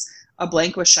because a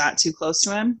blank was shot too close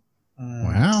to him.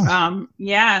 Wow.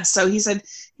 Yeah. So he said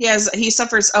he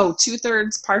suffers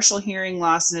 2/3 partial hearing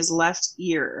loss in his left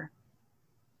ear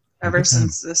ever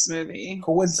since this movie.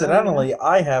 Coincidentally,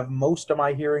 I have most of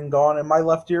my hearing gone in my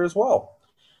left ear as well.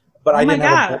 But I didn't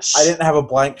have a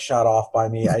blank shot off by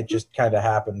me. It just kind of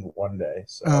happened one day.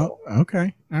 So. Oh,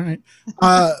 okay. All right.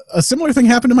 A similar thing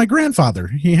happened to my grandfather.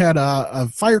 He had a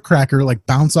firecracker like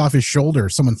bounce off his shoulder.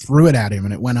 Someone threw it at him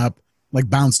and it went up, like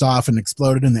bounced off and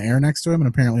exploded in the air next to him. And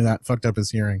apparently that fucked up his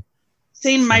hearing.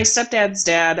 Same, my stepdad's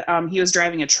dad, he was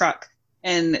driving a truck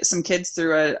and some kids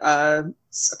threw a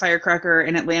firecracker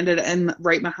and it landed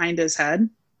right behind his head.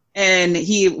 And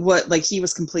he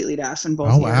was completely deaf in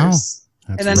both ears. Wow.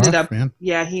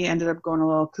 He ended up going a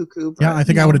little cuckoo. But, I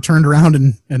think I would have turned around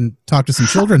and talked to some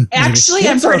children. Actually,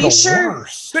 I'm pretty sure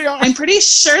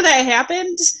that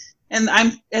happened, and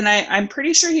I'm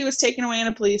pretty sure he was taken away in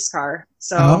a police car.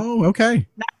 So, okay.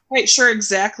 Not quite sure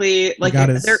exactly. Like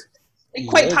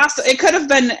quite possible. It could have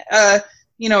been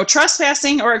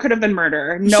trespassing, or it could have been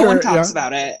murder. No one talks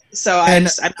about it. So I'm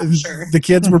not sure. The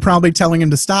kids were probably telling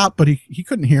him to stop, but he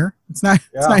couldn't hear. It's not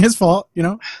his fault,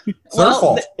 It's their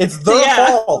fault. It's their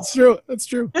fault. That's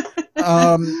true.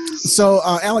 So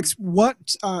Alex,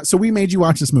 so we made you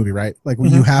watch this movie, right? Like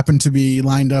when you happened to be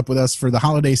lined up with us for the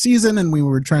holiday season and we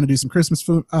were trying to do some Christmas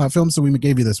films, so we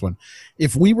gave you this one.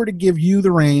 If we were to give you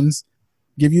the reins,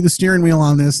 give you the steering wheel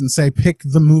on this and say, pick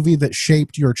the movie that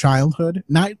shaped your childhood,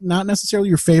 not necessarily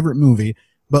your favorite movie,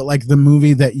 but like the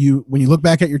movie that when you look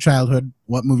back at your childhood,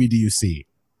 what movie do you see?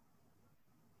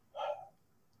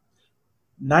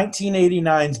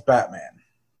 1989's Batman.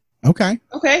 Okay.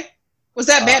 Was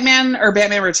that Batman or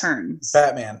Batman Returns?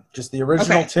 Batman. Just the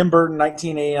original Tim Burton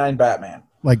 1989 Batman.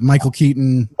 Like Michael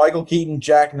Keaton,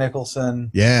 Jack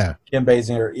Nicholson. Yeah. Kim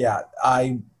Basinger. Yeah.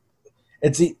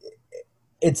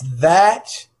 It's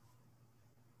that.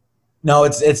 No,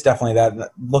 it's definitely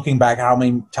that. Looking back at how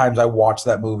many times I watched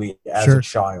that movie as a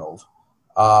child.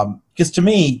 Because to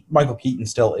me, Michael Keaton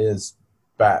still is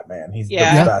Batman. He's the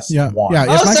best one. Yeah.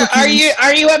 Also, are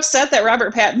you upset that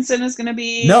Robert Pattinson is going to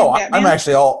be Batman?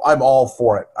 I'm all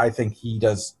for it. I think he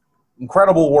does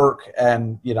incredible work,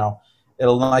 and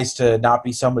it'll nice to not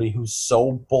be somebody who's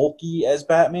so bulky as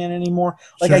Batman anymore.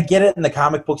 Like I get it in the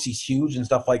comic books, he's huge and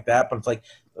stuff like that, but it's like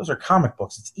those are comic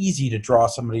books. It's easy to draw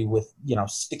somebody with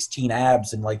 16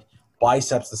 abs and like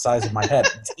biceps the size of my head.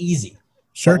 It's easy.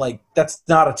 Sure. But, that's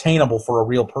not attainable for a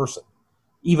real person.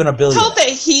 Even a billionaire. I hope that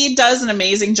he does an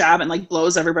amazing job and like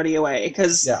blows everybody away,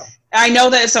 because I know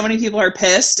that so many people are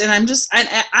pissed, and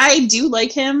I do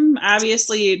like him.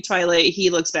 Obviously, Twilight,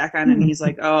 he looks back on it and he's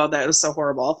like, oh, that was so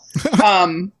horrible.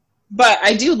 But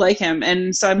I do like him,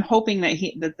 and so I'm hoping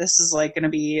that this is like going to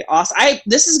be awesome.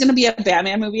 This is going to be a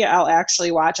Batman movie I'll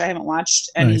actually watch. I haven't watched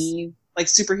any like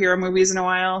superhero movies in a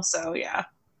while, so yeah.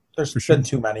 There's been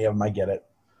too many of them. I get it.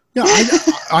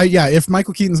 Yeah, if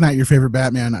Michael Keaton's not your favorite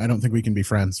Batman, I don't think we can be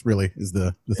friends. Really, is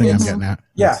the thing I'm getting at.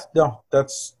 Yeah,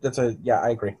 that's I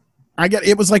agree. I get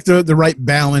it was like the right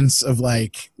balance of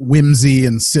like whimsy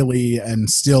and silly and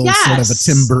still sort of a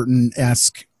Tim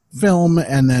Burton-esque film,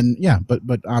 and then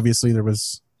but obviously there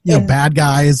was bad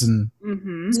guys and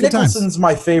Nicholson's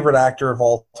my favorite actor of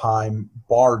all time,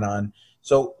 bar none.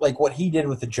 So like what he did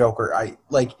with the Joker, I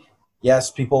like.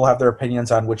 Yes, people have their opinions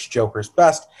on which Joker's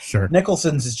best. Sure.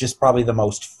 Nicholson's is just probably the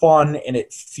most fun, and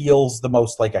it feels the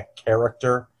most like a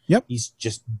character. Yep. He's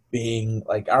just being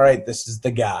like, all right, this is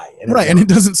the guy. And it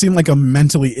doesn't seem like a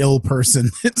mentally ill person.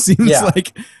 It seems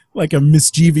like a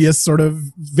mischievous sort of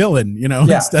villain,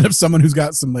 instead of someone who's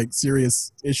got some like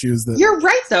serious issues. That You're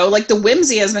right, though. Like the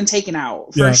whimsy has been taken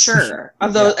out for sure.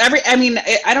 Although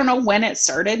I don't know when it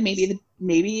started.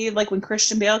 Maybe like when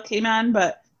Christian Bale came on,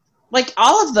 but like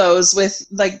all of those with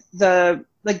like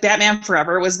Batman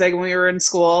Forever was big when we were in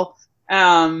school,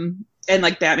 and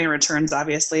like Batman Returns,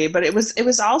 obviously. But it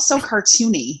was all so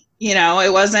cartoony,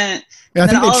 It wasn't. Yeah, I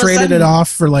think they traded it off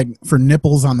for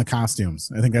nipples on the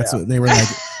costumes. I think that's what they were like.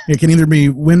 It can either be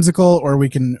whimsical or we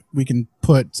can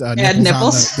put nipples on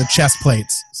the chest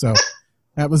plates. So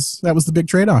that was the big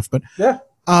trade off. But yeah.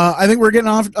 I think we're getting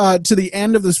off to the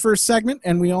end of this first segment,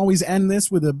 and we always end this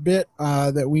with a bit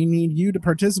that we need you to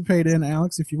participate in,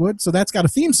 Alex, if you would. So that's got a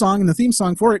theme song, and the theme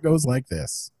song for it goes like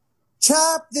this.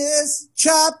 Chop this,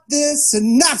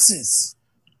 synopsis.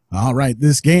 All right,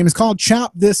 this game is called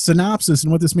Chop This Synopsis,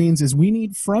 and what this means is we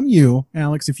need from you,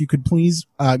 Alex, if you could please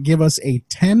give us a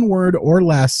 10-word or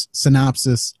less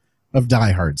synopsis of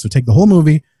Die Hard. So take the whole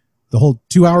movie, the whole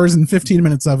 2 hours and 15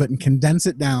 minutes of it, and condense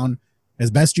it down as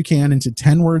best you can into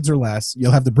 10 words or less.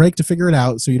 You'll have the break to figure it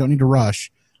out, so you don't need to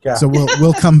rush. Yeah. So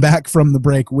we'll come back from the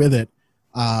break with it.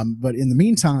 But in the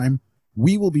meantime,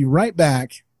 we will be right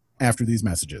back after these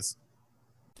messages.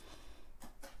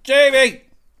 Jamie,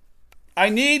 I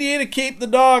need you to keep the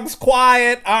dogs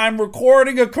quiet. I'm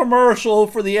recording a commercial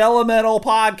for the Elemental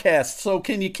podcast, so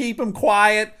can you keep them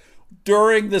quiet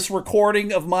during this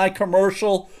recording of my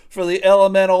commercial for the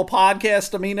Elemental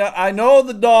podcast? I mean, I know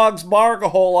the dogs bark a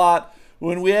whole lot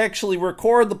when we actually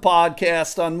record the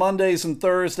podcast on Mondays and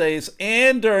Thursdays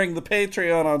and during the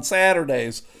Patreon on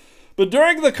Saturdays. But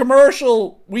during the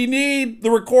commercial, we need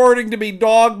the recording to be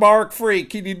dog bark free.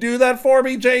 Can you do that for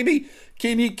me, Jamie?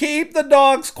 Can you keep the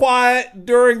dogs quiet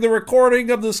during the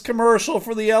recording of this commercial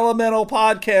for the Elemental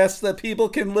podcast that people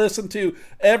can listen to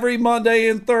every Monday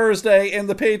and Thursday and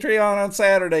the Patreon on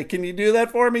Saturday? Can you do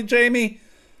that for me, Jamie?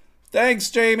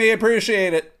 Thanks, Jamie. I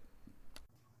appreciate it.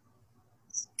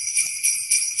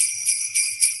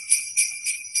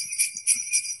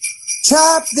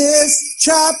 Chop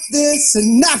this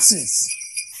synopsis.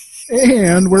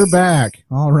 And we're back.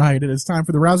 All right, it is time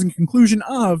for the rousing conclusion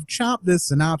of Chop This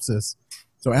Synopsis.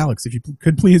 So, Alex, if you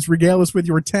could please regale us with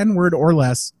your 10-word or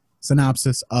less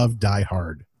synopsis of Die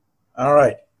Hard. All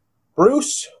right.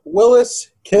 Bruce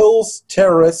Willis kills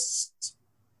terrorists,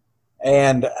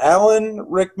 and Alan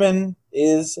Rickman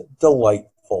is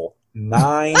delightful.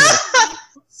 9.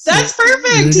 That's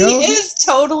perfect. He is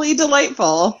totally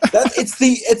delightful. It's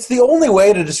the only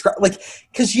way to describe, like,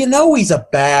 because he's a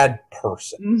bad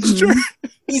person. Sure.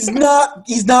 He's not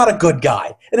a good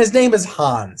guy, and his name is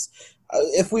Hans.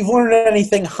 If we've learned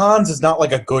anything, Hans is not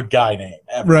like a good guy name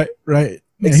ever. Right.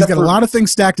 Yeah, he's got a lot of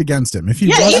things stacked against him.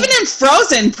 Even in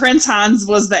Frozen, Prince Hans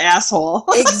was the asshole.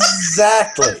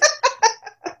 Exactly.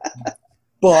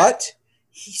 But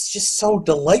he's just so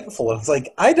delightful. It's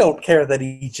like, I don't care that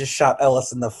he just shot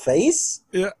Ellis in the face.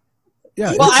 Yeah.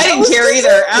 Well, I didn't care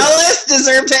either. Ellis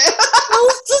deserved it.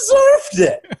 Ellis deserved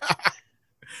it.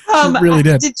 He really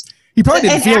did. He probably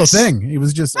didn't feel a thing. It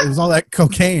was all that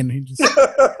cocaine. He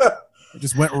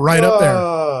just went right up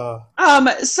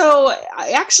there. So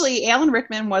actually, Alan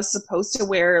Rickman was supposed to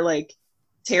wear like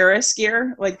terrorist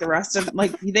gear, like the rest of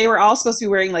they were all supposed to be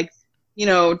wearing like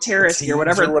terrorist gear,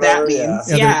 whatever that means.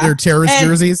 Yeah, they're terrorist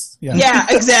jerseys. Yeah,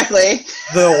 exactly.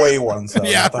 The away ones, though,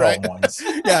 yeah, not the right. home ones.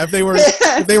 Yeah, if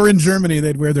they were in Germany,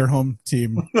 they'd wear their home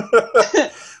team.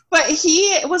 But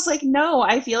he was like, no,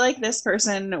 I feel like this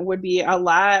person would be a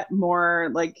lot more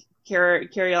like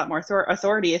carry a lot more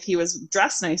authority if he was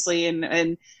dressed nicely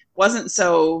and wasn't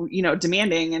so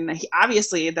demanding. And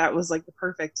obviously that was like the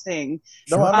perfect thing.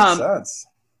 No, that makes sense.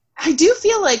 I do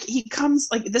feel like he comes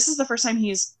like this is the first time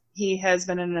he has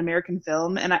been in an American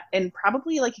film, and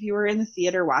probably like if you were in the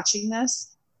theater watching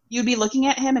this, you'd be looking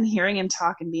at him and hearing him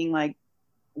talk and being like,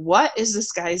 what is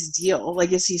this guy's deal?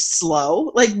 Like, is he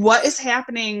slow? Like, what is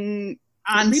happening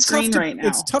on screen right now?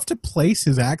 It's tough to place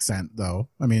his accent, though.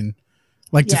 I mean,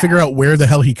 like to figure out where the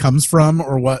hell he comes from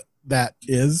or what that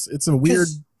is. It's a weird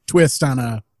twist on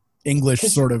a English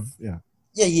sort of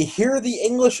Yeah, you hear the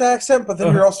English accent, but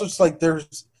then you're also just like,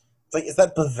 there's like, is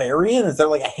that Bavarian? Is there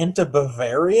like a hint of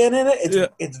Bavarian in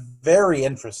it? It's very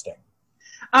interesting.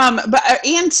 But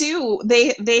and too,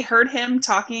 they heard him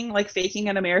talking like faking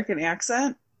an American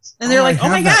accent, and they're like, "Oh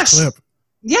my gosh!" Clip.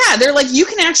 Yeah, they're like, "You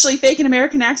can actually fake an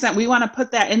American accent. We want to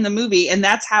put that in the movie," and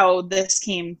that's how this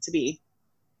came to be.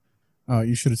 Oh,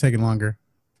 you should have taken longer.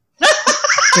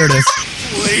 There it is.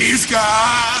 Please,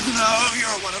 God, no,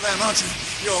 you're one of them, aren't you?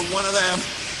 You're one of them.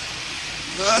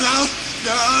 No,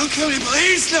 don't kill me,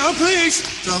 please. No, please.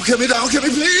 Don't kill me,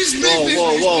 please.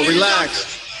 Whoa,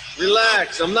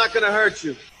 relax. I'm not going to hurt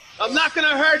you.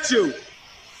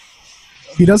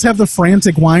 He does have the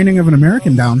frantic whining of an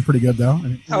American down pretty good, though.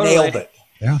 Nailed it.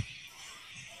 Yeah. What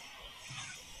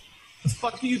the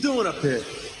fuck are you doing up here?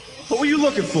 What were you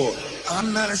looking for? I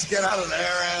managed to get out of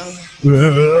there.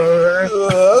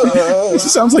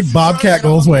 This sounds like Bobcat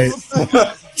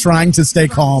Goldthwait trying to stay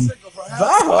calm.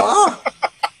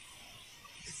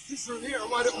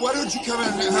 Why don't you come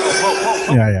in?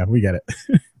 Yeah, we get it.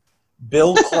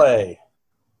 Bill Clay.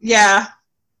 Yeah.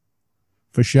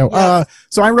 For sure. Yeah.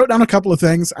 So I wrote down a couple of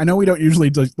things. I know we don't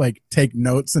usually like take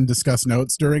notes and discuss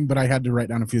notes during, but I had to write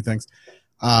down a few things.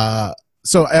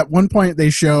 So at one point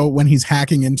they show when he's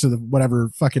hacking into the whatever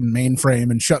fucking mainframe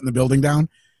and shutting the building down,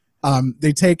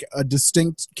 they take a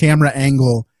distinct camera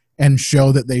angle and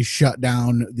show that they shut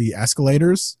down the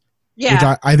escalators. Yeah.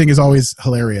 Which I think is always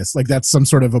hilarious. Like that's some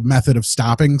sort of a method of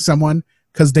stopping someone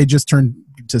because they just turn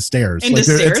to stairs. Like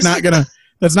it's not gonna.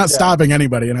 That's not stopping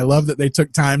anybody. And I love that they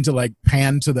took time to like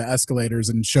pan to the escalators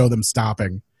and show them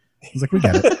stopping. I was like, we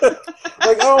get it.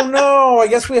 Like, oh no, I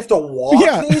guess we have to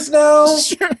walk these now.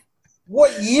 Sure.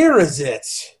 What year is it?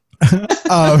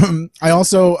 I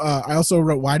also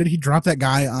wrote, why did he drop that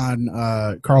guy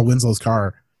on Carl Winslow's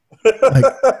car? Like,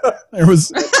 there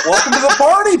was welcome to the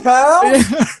party, pal.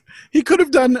 Yeah. He could have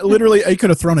done literally. He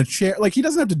could have thrown a chair. Like he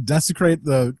doesn't have to desecrate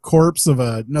the corpse of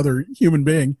another human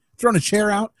being. Thrown a chair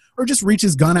out. Or just reach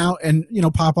his gun out and,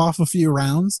 pop off a few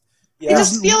rounds. Yeah. I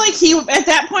just feel like at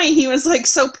that point, he was like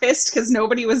so pissed because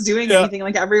nobody was doing anything.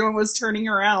 Like everyone was turning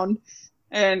around.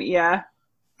 And I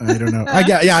don't know.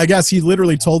 I guess he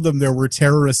literally told them there were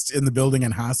terrorists in the building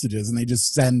and hostages, and they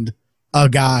just send a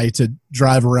guy to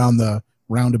drive around the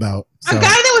roundabout. So. A guy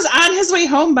that was on his way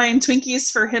home buying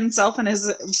Twinkies for himself and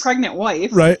his pregnant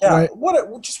wife. Right. Yeah. Right.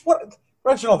 What?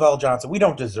 Reginald Val Johnson, we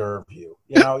don't deserve you.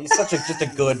 He's just a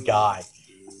good guy.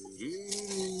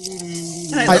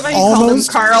 And I love how you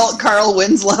called him Carl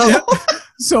Winslow. Yeah.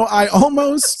 So I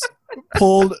almost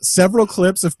pulled several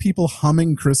clips of people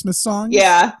humming Christmas songs.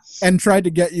 Yeah. And tried to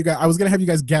get you guys. I was going to have you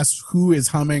guys guess who is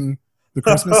humming the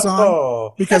Christmas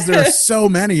song because there are so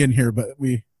many in here, but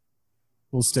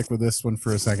we'll stick with this one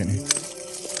for a second.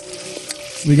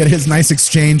 We get his nice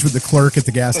exchange with the clerk at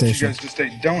the gas station. You guys just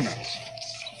ate donuts.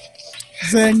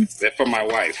 Zing. They're for my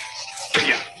wife.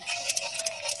 Yeah.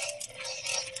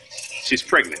 She's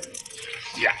pregnant.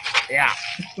 Yeah.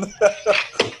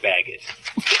 Bag it.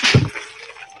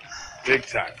 Big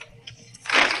time.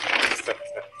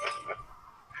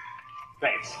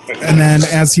 Thanks. And then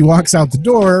as he walks out the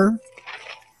door,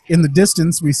 in the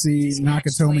distance, we see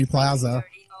Nakatomi Plaza,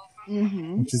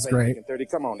 which is great. 30,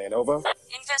 come on in, over.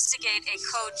 Investigate a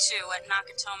code 2 at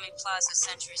Nakatomi Plaza,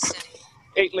 Century City.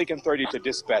 8 Lincoln 30 to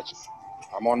dispatch.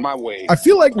 I'm on my way. I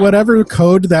feel like whatever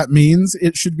code that means,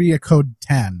 it should be a code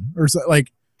 10 or so,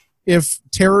 like if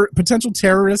potential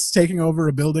terrorists taking over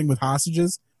a building with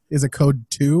hostages is a code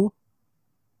 2.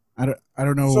 I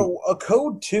don't know. So a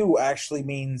code 2 actually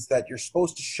means that you're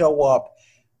supposed to show up.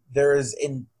 There is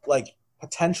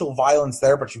potential violence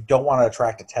there, but you don't want to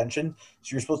attract attention.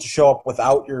 So you're supposed to show up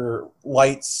without your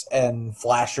lights and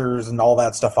flashers and all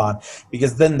that stuff on,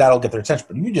 because then that'll get their attention.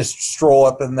 But you just stroll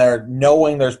up in there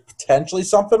knowing there's potentially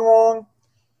something wrong.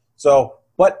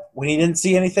 But when he didn't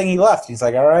see anything, he left. He's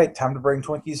like, all right, time to bring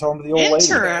Twinkies home to the old lady.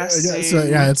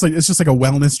 Interesting. It's just like a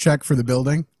wellness check for the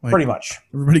building. Like, pretty much.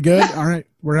 Everybody good? All right,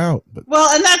 we're out. But.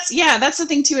 Well, and that's the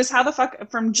thing too, is how the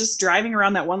fuck from just driving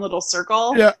around that one little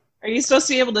circle. Yeah. Are you supposed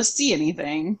to be able to see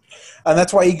anything? And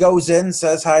that's why he goes in,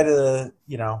 says hi to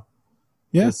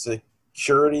the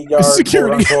security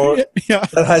guard,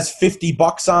 that has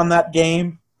 $50 on that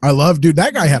game. I love, dude.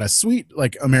 That guy had a sweet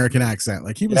American accent.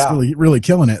 Like he was really, really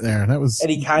killing it there. That was,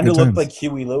 and he kind of looked like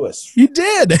Huey Lewis. He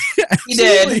did. He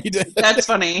did. That's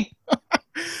funny.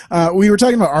 We were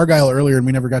talking about Argyle earlier, and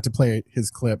we never got to play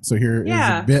his clip. So here is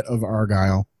a bit of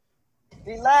Argyle.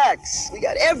 Relax. We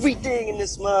got everything in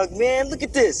this mug, man. Look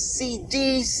at this: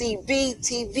 CD, CB,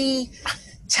 TV,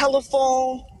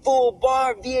 telephone, full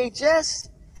bar VHS.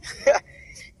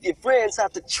 Your friends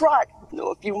have to trot.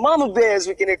 Know a few mama bears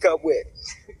we can hook up with.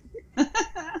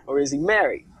 Or is he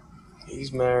married?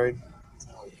 He's married.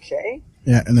 Okay.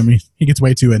 Yeah, and then he gets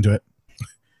way too into it.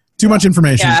 Too much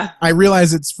information. Yeah. I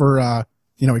realize it's for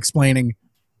explaining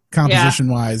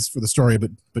composition-wise for the story,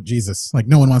 but Jesus, like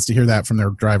no one wants to hear that from their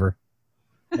driver.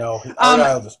 No,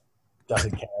 Argyle just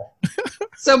doesn't care.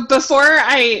 So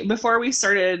before we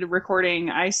started recording,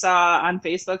 I saw on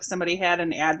Facebook somebody had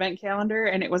an advent calendar,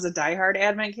 and it was a Die Hard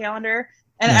advent calendar.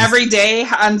 And every day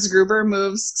Hans Gruber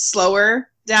moves slower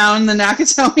down the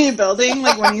Nakatomi building,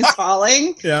 like when he's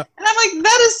falling. Yeah. And I'm like,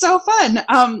 that is so fun.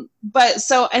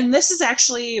 And this is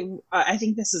actually, I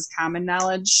think this is common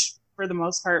knowledge for the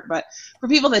most part, but for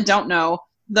people that don't know,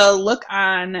 the look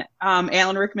on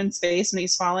Alan Rickman's face when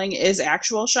he's falling is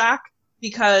actual shock,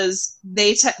 because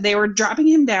they were dropping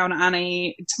him down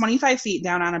on 25 feet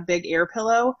down on a big air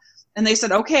pillow, and they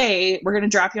said, okay, we're going to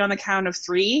drop you on the count of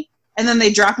 3, and then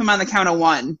they drop him on the count of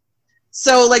 1.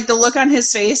 So like the look on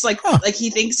his face, like he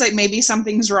thinks like maybe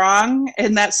something's wrong,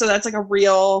 and that's like a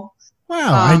real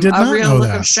I did not know look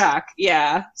that. of shock.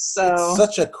 Yeah, so it's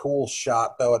such a cool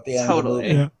shot though at the end of the movie.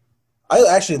 Yeah. I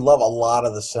actually love a lot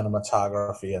of the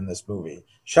cinematography in this movie.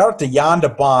 Shout out to Jan de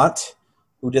Bont,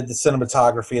 who did the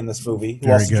cinematography in this movie, who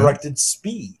Very also good. directed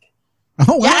Speed.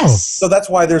 Oh wow! Yes. So that's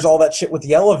why there's all that shit with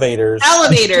the elevators. I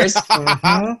did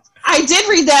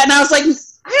read that, and I was like,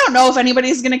 I don't know if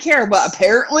anybody's going to care, but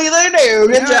apparently they do.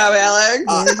 Good job, Alex.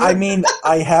 I mean,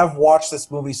 I have watched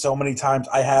this movie so many times.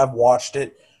 I have watched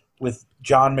it with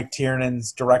John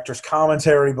McTiernan's director's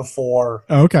commentary before.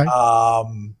 Oh, okay.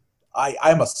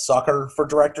 I'm a sucker for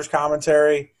director's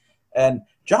commentary, and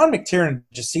John McTiernan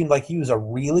just seemed like he was a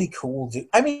really cool dude.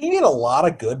 I mean, he had a lot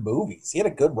of good movies. He had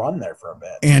a good run there for a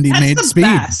bit. And he made Speed.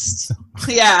 Best.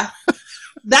 Yeah.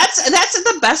 That's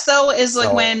the best though, is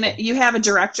like when you have a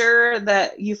director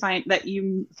that you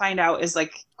find out is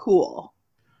like cool,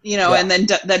 and then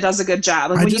that does a good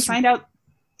job. Like when you find out.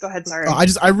 Go ahead, sorry.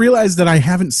 I realized that I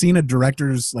haven't seen a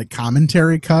director's like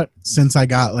commentary cut since I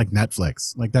got like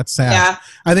Netflix. Like that's sad. Yeah.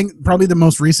 I think probably the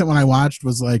most recent one I watched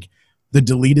was like the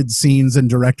deleted scenes and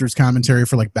director's commentary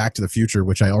for like Back to the Future,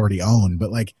 which I already own.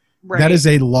 But like that is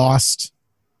a lost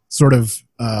sort of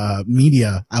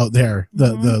media out there.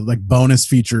 The like bonus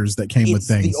features that came with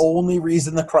things. The only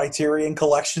reason the Criterion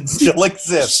Collection still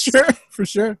exists. Sure, for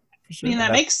sure. I mean,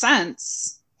 that makes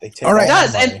sense. They take all right. It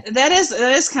does, and that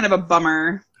is kind of a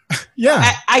bummer.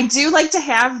 Yeah. I do like to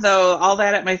have though all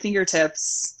that at my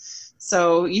fingertips,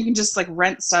 so you can just like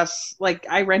rent stuff. Like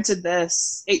I rented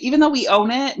this, even though we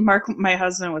own it. Mark, my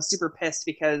husband, was super pissed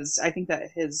because I think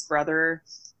that his brother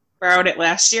borrowed it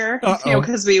last year,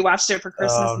 because we watched it for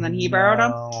Christmas and then he borrowed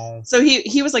them. So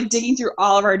he was like digging through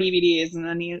all of our DVDs, and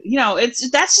then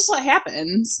that's just what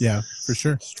happens. Yeah, for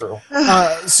sure. It's true.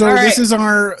 So All this right. is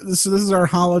our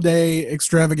holiday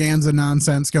extravaganza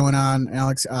nonsense going on,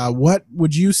 Alex. What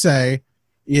would you say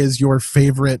is your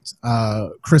favorite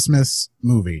Christmas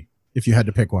movie if you had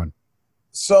to pick one?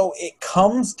 So it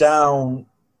comes down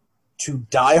to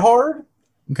Die Hard.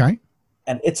 Okay.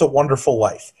 And It's a Wonderful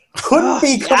Life. Couldn't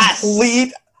be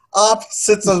complete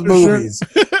opposites of movies.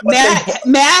 Matt,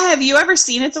 have you ever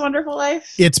seen It's a Wonderful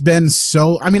Life? It's been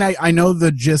so, I mean, I know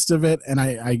the gist of it and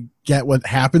I get what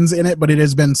happens in it, but it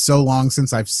has been so long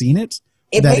since I've seen it.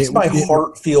 It makes my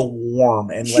heart feel warm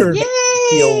and like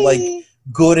feel like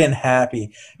good and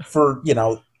happy for,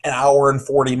 an hour and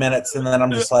 40 minutes. And then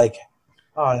I'm just like,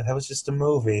 oh, that was just a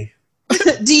movie.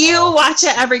 Do you watch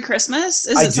it every Christmas?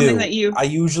 Is it something that you... I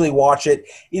usually watch it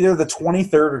either the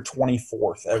 23rd or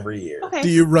 24th every year. Okay. Do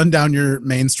you run down your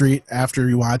main street after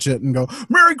you watch it and go,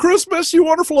 Merry Christmas, you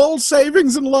wonderful old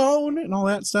savings and loan and all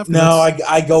that stuff? No,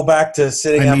 I go back to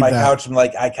sitting on my couch and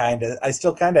like, I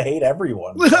still kind of hate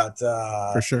everyone. But,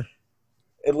 for sure.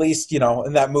 At least,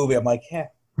 in that movie, I'm like,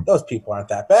 those people aren't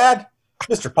that bad.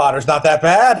 Mr. Potter's not that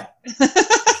bad.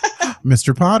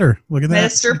 Mr. Potter. Look at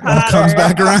that. Mr. All Potter. comes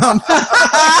back around.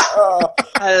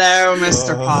 Hello,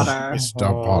 Mr. Potter. Mr.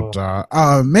 Potter.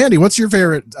 Mandy, what's your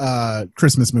favorite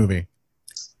Christmas movie?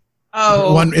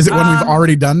 Oh. Is it one we've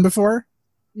already done before?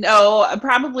 No,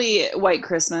 probably White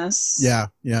Christmas. Yeah,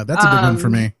 that's a good one for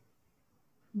me.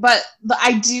 But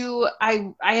I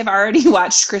have already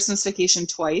watched Christmas Vacation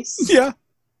twice. Yeah.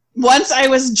 Once I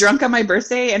was drunk on my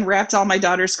birthday and wrapped all my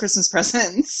daughter's Christmas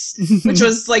presents, which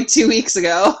was like 2 weeks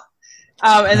ago.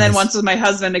 And then once with my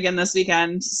husband again this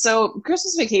weekend. So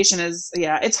Christmas Vacation is,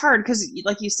 it's hard because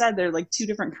like you said, they're like two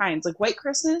different kinds. Like White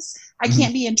Christmas, I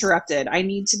can't be interrupted. I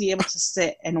need to be able to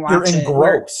sit and watch it. You're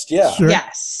engrossed, yeah. Sure.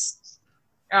 Yes.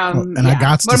 I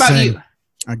got to what about say, you?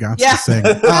 I got to sing.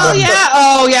 Oh yeah.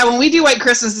 Oh yeah. When we do White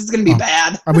Christmas, it's gonna be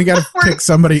bad. We got to pick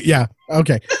somebody. Yeah.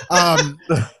 Okay.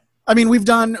 I mean,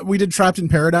 we did Trapped in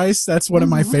Paradise. That's one of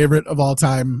my favorite of all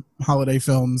time holiday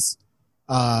films.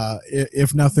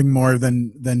 If nothing more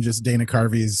than just Dana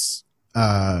Carvey's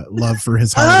love for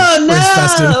his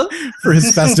holiday, for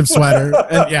his festive sweater.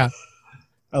 And yeah,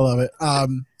 I love it.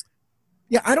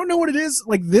 Yeah, I don't know what it is.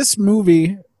 Like this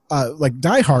movie, like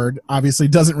Die Hard, obviously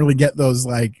doesn't really get those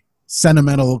like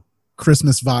sentimental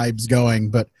Christmas vibes going,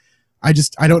 but I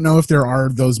don't know if there are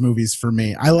those movies for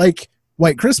me. I like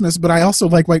White Christmas, but I also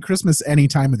like White Christmas any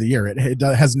time of the year. It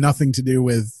has nothing to do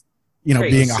with,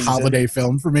 being a holiday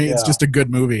film for me. Yeah. It's just a good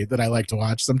movie that I like to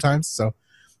watch sometimes. So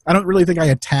I don't really think I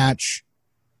attach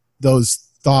those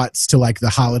thoughts to like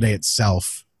the holiday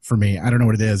itself for me. I don't know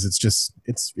what it is. It's just,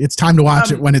 it's time to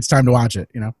watch it when it's time to watch it,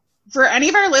 For any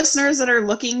of our listeners that are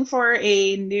looking for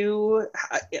a new,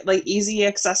 like easy,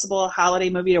 accessible holiday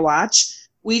movie to watch,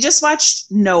 we just watched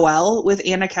Noelle with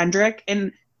Anna Kendrick,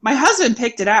 and my husband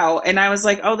picked it out, and I was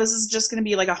like, oh, this is just going to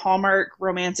be like a Hallmark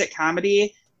romantic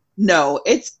comedy. No,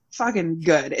 it's fucking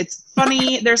good. It's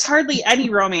funny. There's hardly any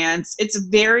romance. It's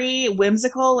very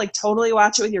whimsical, like totally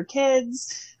watch it with your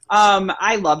kids.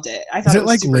 I loved it. I thought is it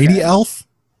like Lady good. Elf?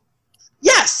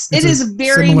 Yes, it is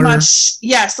very much.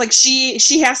 Yes, like she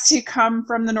has to come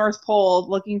from the North Pole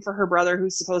looking for her brother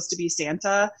who's supposed to be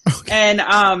Santa, and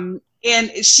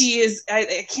she is.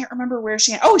 I can't remember where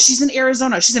she. Oh, she's in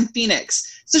Arizona. She's in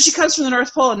Phoenix. So she comes from the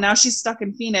North Pole, and now she's stuck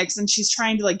in Phoenix, and she's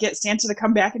trying to like get Santa to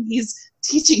come back, and he's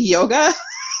teaching yoga.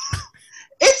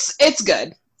 It's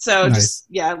good. So nice.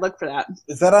 Just look for that.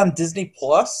 Is that on Disney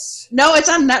Plus? No, it's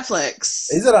on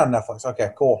Netflix. Is it on Netflix?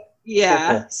 Okay, cool.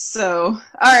 Yeah. Cool. So,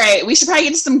 all right, we should probably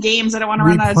get to some games. I don't want to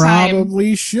run out of time. We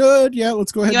probably should. Yeah,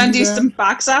 let's go ahead. You want to do some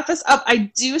box office? Oh,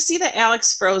 I do see that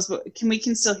Alex froze, but we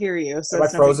can still hear you. So am I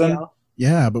frozen?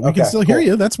 Yeah, but we can still hear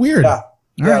you. That's weird. Yeah.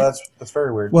 Right. That's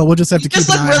very weird. Well, we'll just have to keep just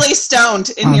look really stoned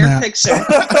in your picture.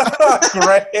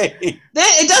 Great.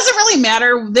 It doesn't really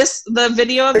matter. The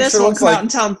video of this will come out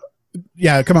until.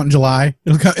 Yeah, it'll come out in July.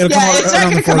 It'll come it's not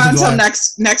going to come out until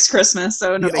next Christmas.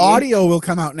 So the audio will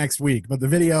come out next week, but the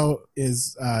video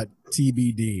is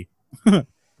TBD.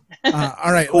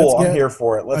 All right, cool. I'm here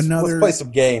for it. Let's play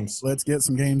some games. Let's get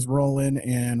some games rolling,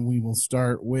 and we will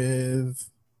start with.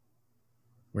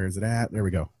 Where is it at? There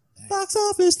we go. Box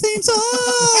office theme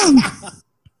song.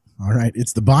 All right,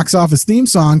 it's the box office theme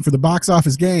song for the box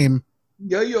office game.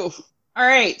 Yo. All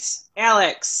right,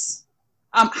 Alex.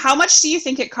 How much do you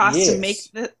think it cost to make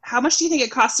How much do you think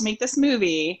it cost to make this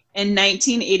movie in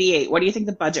 1988? What do you think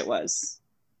the budget was?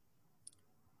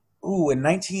 Ooh, in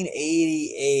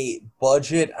 1988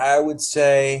 budget, I would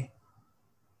say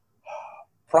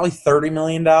probably $30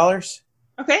 million.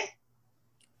 Okay,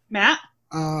 Matt.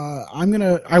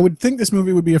 I would think this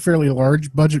movie would be a fairly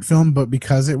large budget film, but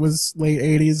because it was late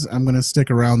 80s, I'm gonna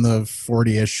stick around the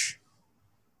 40-ish,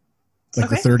 the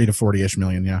 30 to 40-ish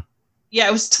million. Yeah. Yeah,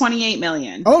 it was $28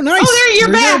 million. Oh, nice. Oh, there,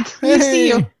 you're back. Hey. We see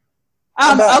you.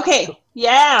 Okay.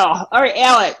 Yeah. All right,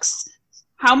 Alex.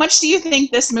 How much do you think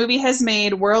this movie has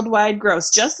made worldwide gross?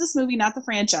 Just this movie, not the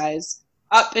franchise.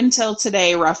 Up until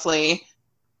today, roughly.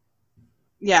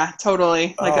 Yeah,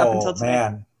 totally. Up until today.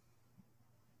 Man.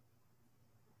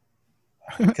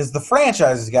 Because the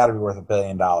franchise has got to be worth $1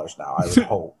 billion now, I would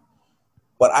hope.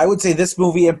 But I would say this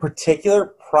movie in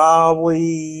particular,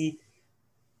 probably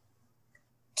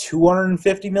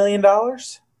 $250 million.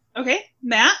 Okay,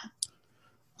 Matt?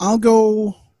 I'll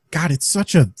go. God, it's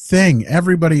such a thing.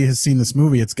 Everybody has seen this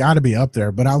movie. It's got to be up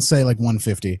there, but I'll say like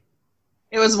 150.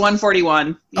 It was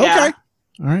 141. Yeah. Okay.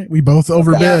 All right. We both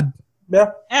overbid. Yeah.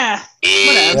 Whatever.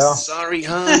 Yeah. Sorry,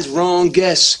 Hans. Wrong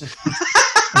guess.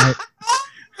 Right.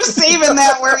 Saving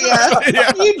that, were you?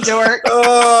 Yeah. You dork.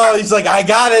 Oh, he's like, I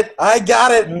got it. All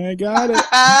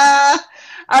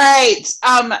right.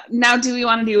 Now, do we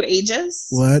want to do ages?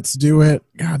 Let's do it.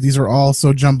 God, these are all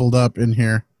so jumbled up in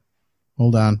here.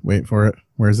 Hold on. Wait for it.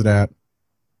 Where's it at?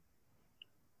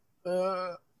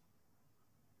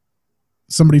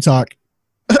 Somebody talk.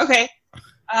 Okay.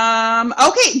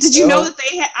 Okay. Did you know that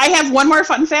I have one more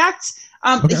fun fact.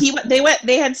 Okay.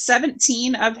 They had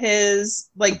 17 of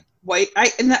his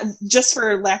just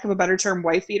for lack of a better term,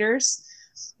 wife beaters.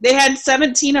 They had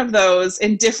 17 of those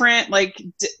in different like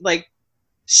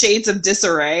shades of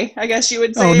disarray, I guess you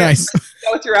would say. Oh, nice.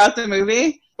 Go throughout the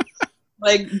movie,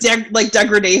 like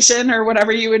degradation or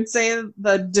whatever you would say.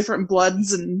 The different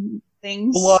bloods and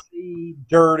things. Bloody,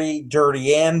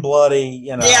 dirty, and bloody.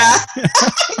 You know. Yeah,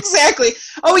 exactly.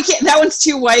 Oh, we can't. That one's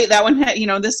too white. That one had,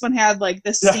 this one had like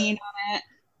this scene on it.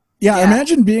 Yeah,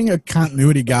 imagine being a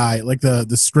continuity guy, like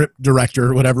the script director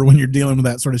or whatever, when you're dealing with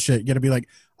that sort of shit. You got to be like,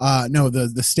 no,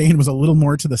 the stain was a little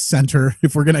more to the center.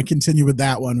 If we're going to continue with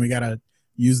that one, we got to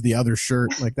use the other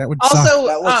shirt. Like, that would also, suck.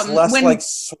 That looks less like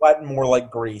sweat and more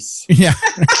like grease. Yeah.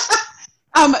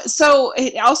 So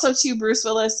also too, Bruce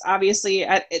Willis, obviously,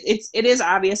 it is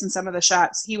obvious in some of the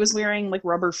shots, he was wearing like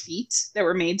rubber feet that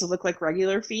were made to look like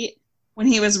regular feet when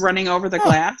he was running over the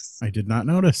glass. I did not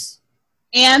notice.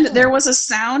 And there was a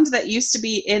sound that used to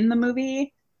be in the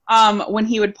movie when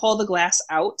he would pull the glass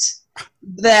out,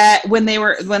 that when they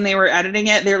were editing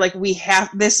it, they're like,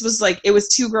 this was like, it was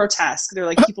too grotesque. They're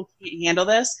like, people can't handle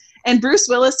this. And Bruce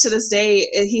Willis, to this day,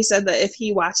 he said that if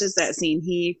he watches that scene,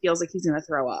 he feels like he's going to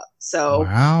throw up. So,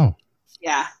 wow.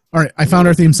 Yeah. All right, I found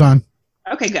our theme song.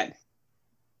 Okay, good.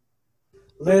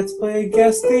 Let's play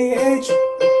Guess the Age.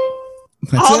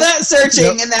 All that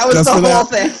searching, and that was the whole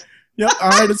thing. Yep. All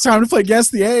right, it's time to play Guess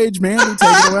the Age, man. You take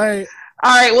it away.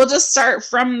 All right, we'll just start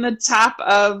from the top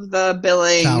of the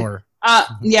billing. Tower.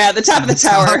 Yeah, the top of the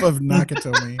tower. Top of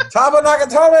Nakatomi. Top of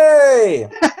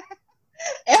Nakatomi!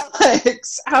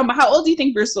 Alex, how old do you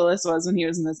think Bruce Willis was when he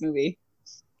was in this movie?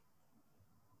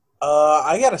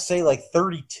 I gotta say, like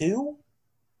 32.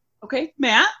 Okay,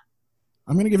 Matt?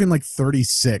 I'm going to give him like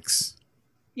 36.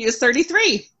 He was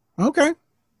 33. Okay.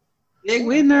 Big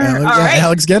winner. Alex, All right.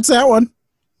 Alex gets that one.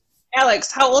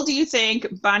 Alex, how old do you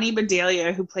think Bonnie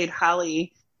Bedelia, who played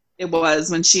Holly, it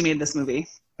was when she made this movie?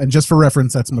 And just for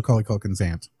reference, that's Macaulay Culkin's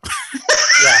aunt.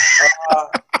 Yeah.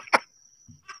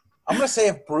 I'm going to say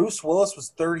if Bruce Willis was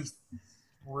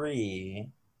 33,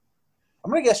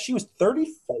 I'm going to guess she was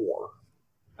 34.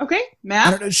 Okay, Matt?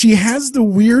 I don't know, she has the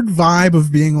weird vibe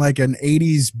of being like an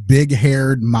 80s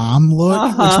big-haired mom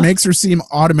look, which makes her seem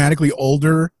automatically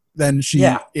older than she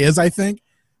is, I think.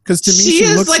 Because to me, she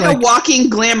is like a walking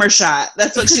glamour shot.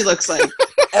 That's what she looks like.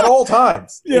 At all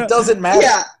times. Yeah. It doesn't matter.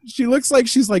 Yeah. She looks like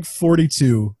she's like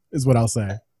 42 is what I'll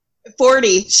say.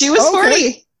 40. She was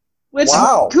 40. Which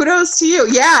kudos to you.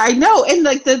 Yeah, I know. And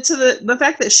like the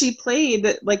fact that she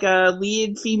played like a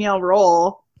lead female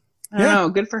role. I don't know,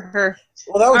 good for her.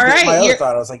 Well, that was my other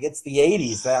thought. I was like, it's the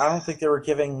 80s. I don't think they were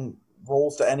giving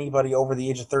roles to anybody over the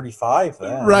age of 35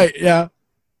 then. Right, yeah.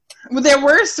 Well, there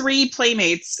were 3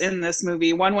 playmates in this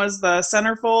movie. One was the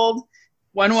centerfold.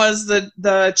 One was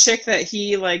the chick that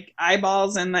he like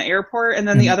eyeballs in the airport, and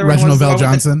then the other Reginald one was Val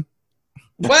Johnson.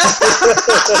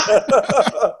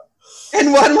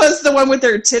 And one was the one with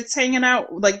their tits hanging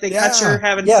out, like they catch her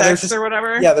having sex or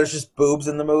whatever. Yeah, there's just boobs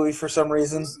in the movie for some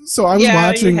reason. So I was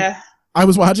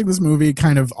watching this movie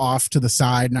kind of off to the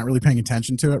side, not really paying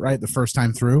attention to it, right, the first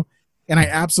time through. And I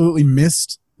absolutely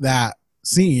missed that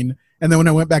scene. And then when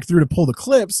I went back through to pull the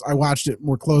clips, I watched it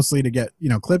more closely to get,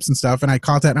 clips and stuff. And I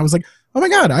caught that and I was like, oh my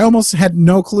God, I almost had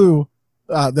no clue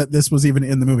that this was even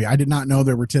in the movie. I did not know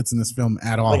there were tits in this film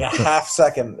at all. Like a half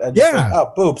second. Yeah.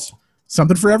 Boobs.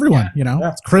 Something for everyone,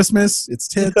 It's Christmas, it's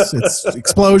tits, it's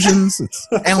explosions, it's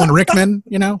Alan Rickman,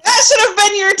 That should have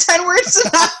been your 10 words.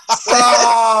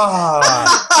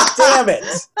 Damn it.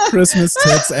 Christmas,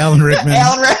 tits, Alan Rickman.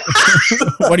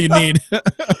 What do you need?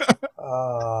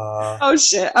 Oh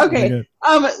shit. Okay.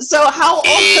 So how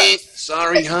old?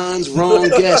 Sorry, Hans. Wrong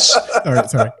guess. All right.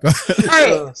 Sorry.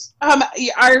 All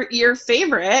right. Your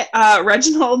favorite,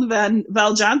 Reginald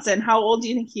Val Johnson. How old do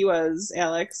you think he was,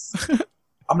 Alex?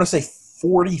 I'm gonna say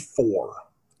 44.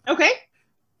 Okay.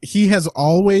 He has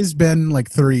always been like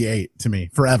 38 to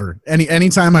me forever.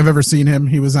 Anytime I've ever seen him,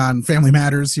 he was on Family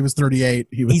Matters. He was 38.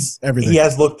 He's everything. He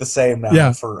has looked the same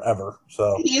now forever.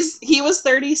 So he was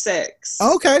 36.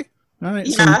 Okay. All right.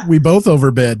 Yeah. So we both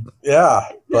overbid. Yeah,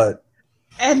 but.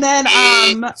 And then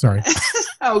sorry.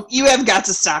 Oh, you have got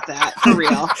to stop that for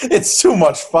real. It's too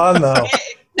much fun though.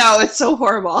 No, it's so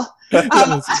horrible.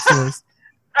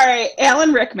 All right,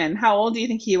 Alan Rickman. How old do you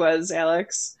think he was,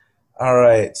 Alex? All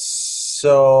right,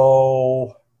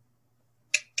 so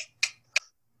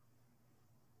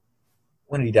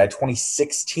when did he die?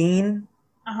 2016.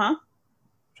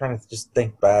 Trying to just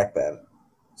think back then.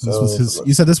 So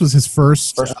you said this was his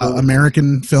first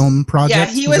American film project? Yeah,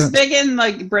 he was big in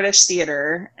like British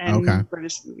theater and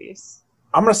British movies.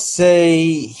 I'm gonna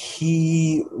say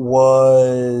he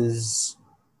was.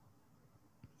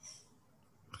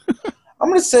 I'm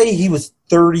going to say he was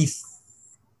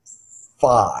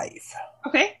 35.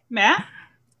 Okay, Matt?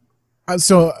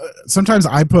 So sometimes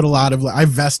I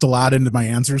vest a lot into my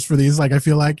answers for these. Like, I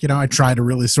feel like, I try to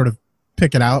really sort of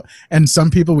pick it out. And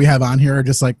some people we have on here are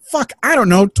just like, fuck, I don't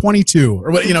know, 22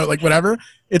 or what, you know, like whatever.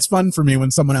 It's fun for me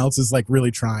when someone else is like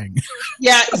really trying.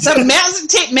 Yeah, so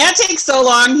Matt takes so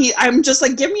long. I'm just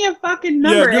like, give me a fucking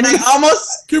number, and I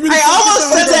almost said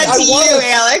that to you,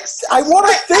 Alex. I want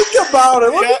to think about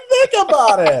it. Let me think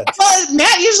about it. Well,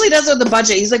 Matt usually does it with the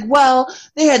budget. He's like, well,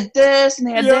 they had this and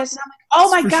they had this, and I'm like, oh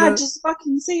my god, just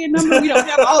fucking say a number. We don't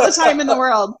have all the time in the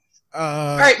world.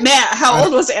 All right, Matt, how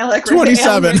old was Alec?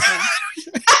 27.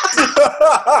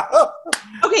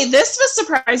 Okay, this was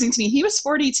surprising to me. He was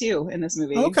 42 in this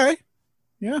movie. Okay,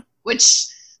 yeah. Which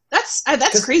that's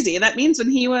crazy. That means when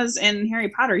he was in Harry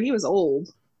Potter, he was old.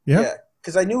 Yeah,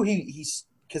 because I knew he's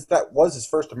because that was his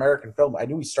first American film. I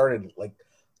knew he started like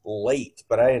late,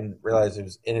 but I didn't realize it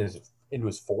was into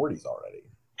his 40s already.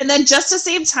 And then just to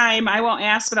save time, I won't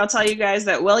ask, but I'll tell you guys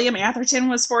that William Atherton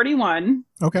was 41.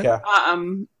 Okay. Yeah.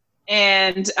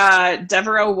 And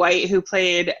Devereaux White, who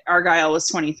played Argyle, was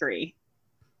 23.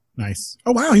 Nice.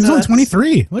 Oh wow, he was only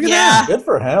 23. Look at that. Good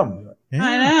for him. Yeah.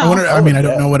 I know. I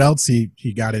don't know what else he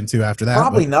got into after that.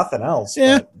 Probably nothing else.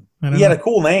 Yeah. He had a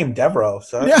cool name, Devereaux.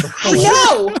 So yeah. I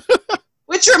know.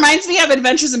 Which reminds me of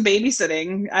Adventures in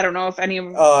Babysitting. I don't know if any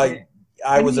of I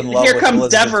was in love Here with comes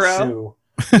Elizabeth Devereaux.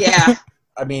 Shue. Yeah.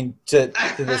 I mean, to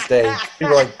this day,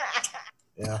 people are like,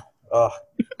 yeah.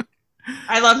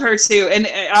 I love her too,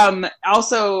 and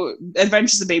also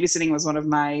Adventures of Babysitting was one of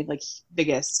my like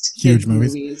biggest huge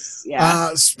movies.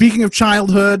 Yeah. Speaking of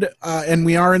childhood, and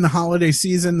we are in the holiday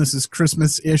season. This is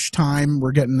Christmas-ish time.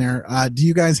 We're getting there. Do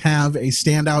you guys have a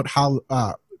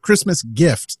standout Christmas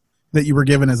gift that you were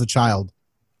given as a child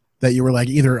that you were like,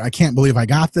 either I can't believe I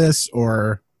got this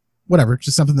or whatever,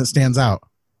 just something that stands out?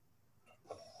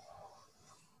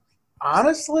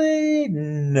 Honestly,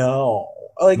 no.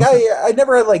 Like I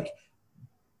never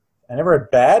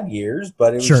had bad years,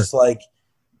 but it was just like,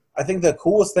 I think the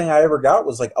coolest thing I ever got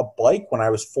was like a bike when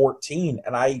I was 14,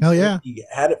 and I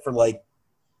had it for like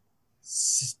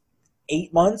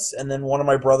 8 months, and then one of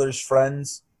my brother's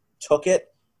friends took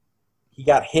it. He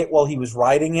got hit while he was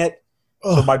riding it,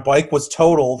 so my bike was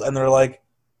totaled, and they're like,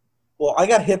 well, I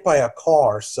got hit by a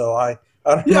car, so I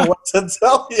don't know what to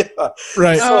tell you.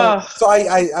 Right. So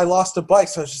I lost a bike,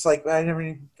 so I was just like, I never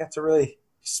even got to really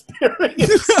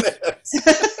experience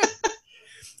it.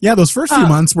 Yeah, those first few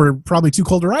months were probably too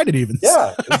cold to ride it even.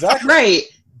 Yeah, exactly. Right.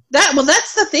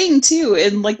 That's the thing too.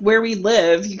 And like where we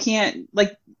live, you can't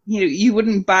you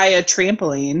wouldn't buy a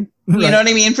trampoline. You know what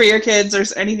I mean, for your kids or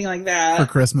anything like that. For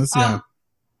Christmas, yeah.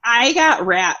 I got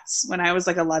rats when I was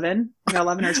like 11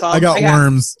 or 12. I got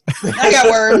worms. I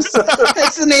got worms.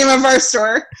 That's the name of our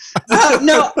store.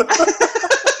 No.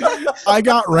 I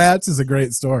got rats is a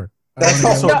great store. That's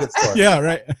also a good store. Yeah,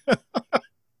 right.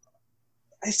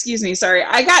 Excuse me, sorry.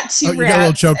 I got 2 rats. You got a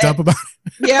little choked up about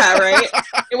it. Yeah, right.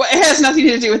 It has nothing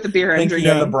to do with the beer I'm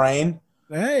drinking. In the brain.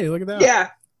 Hey, look at that.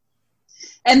 Yeah.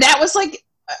 And that was like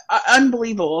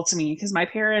unbelievable to me because my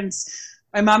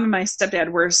mom and my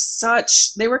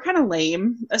stepdad they were kind of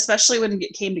lame, especially when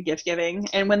it came to gift giving.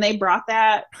 And when they brought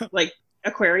that like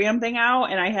aquarium thing out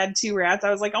and I had 2 rats,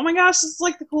 I was like, oh my gosh, this is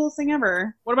like the coolest thing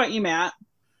ever. What about you, Matt?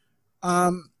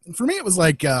 For me, it was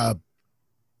like,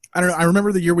 I don't know. I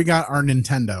remember the year we got our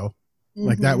Nintendo.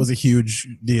 Like that was a huge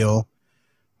deal.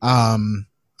 I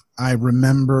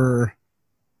remember,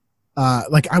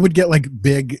 like I would get like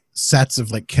big sets of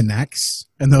like Kinects,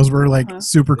 and those were like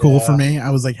super cool for me. I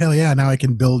was like, hell yeah! Now I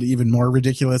can build even more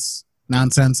ridiculous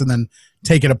nonsense, and then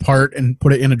take it apart and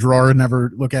put it in a drawer and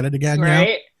never look at it again.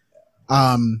 Right. You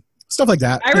know? Stuff like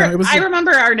that. I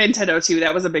remember our Nintendo too.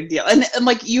 That was a big deal, and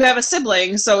like you have a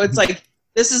sibling, so it's like.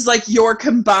 This is like your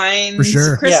combined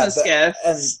Christmas gift.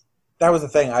 And that was the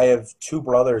thing. I have 2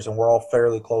 brothers, and we're all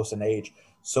fairly close in age.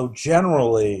 So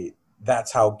generally,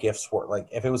 that's how gifts work. Like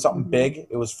if it was something big,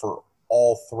 it was for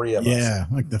all 3 of us. Yeah,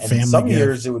 like the and family. Some gift.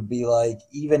 years it would be like,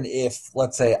 even if,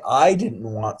 let's say, I didn't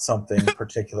want something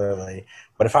particularly,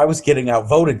 but if I was getting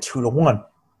outvoted 2-1,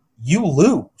 you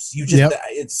lose. You just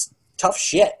it's tough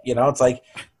shit. You know, it's like,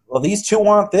 well, these 2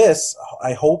 want this.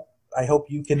 I hope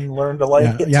you can learn to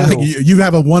like it too. Like you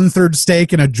have a 1/3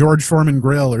 steak and a George Foreman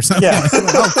grill or something. Yeah.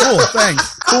 Oh, cool.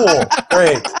 Thanks. Cool.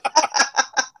 Great.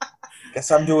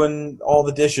 Guess I'm doing all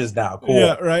the dishes now. Cool.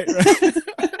 Yeah. Right.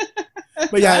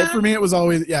 But yeah, for me, it was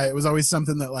always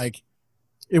something that like,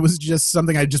 it was just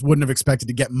something I just wouldn't have expected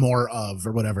to get more of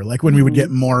or whatever. Like when we would get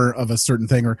more of a certain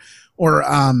thing or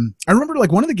I remember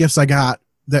like one of the gifts I got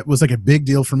that was like a big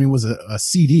deal for me was a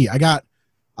CD. I got,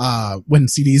 when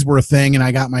CDs were a thing and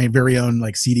I got my very own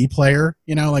like CD player,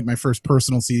 you know, like my first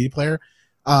personal CD player.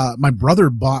 My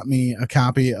brother bought me a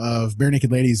copy of Bare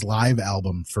Naked Ladies live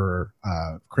album for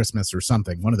Christmas or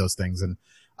something, one of those things. And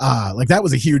like that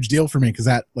was a huge deal for me because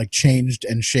that like changed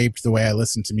and shaped the way I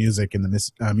listen to music and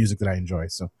the music that I enjoy.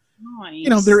 So,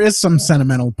 nice. There is some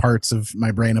sentimental parts of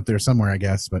my brain up there somewhere, I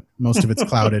guess, but most of it's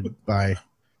clouded by,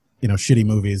 shitty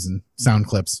movies and sound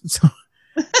clips. So,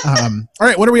 all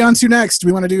right, what are we on to next? Do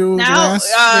we want to do now? the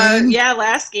last game? Yeah,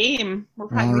 last game. We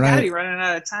gotta be running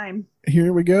out of time.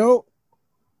 Here we go.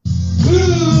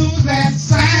 Ooh, that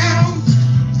sound.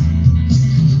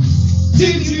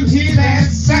 Did you hear that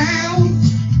sound?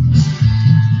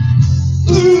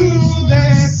 Ooh,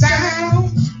 that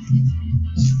sound.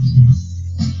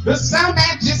 The sound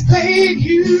that just played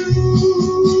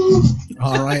you.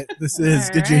 All right, this is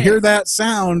Did You Hear That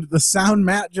Sound? The sound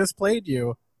Matt just played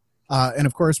you. And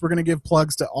of course, we're going to give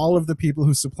plugs to all of the people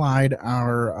who supplied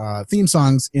our theme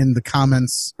songs in the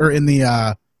comments or in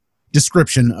the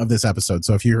description of this episode.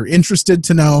 So if you're interested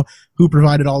to know who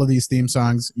provided all of these theme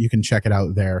songs, you can check it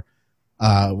out there.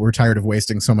 We're tired of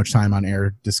wasting so much time on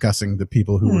air discussing the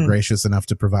people who were gracious enough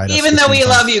to provide us. Even though we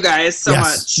love you guys so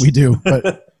much. We do,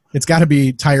 but it's got to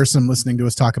be tiresome listening to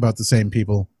us talk about the same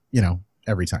people,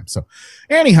 every time. So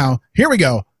anyhow, here we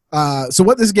go. So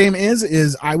what this game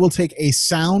is I will take a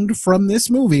sound from this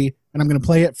movie and I'm going to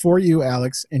play it for you,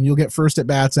 Alex, and you'll get first at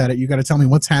bats at it. You got to tell me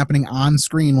what's happening on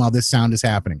screen while this sound is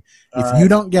happening. If you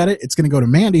don't get it, it's going to go to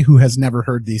Mandy, who has never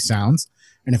heard these sounds.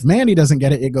 And if Mandy doesn't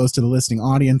get it, it goes to the listening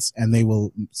audience and they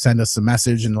will send us a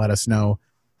message and let us know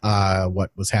what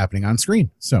was happening on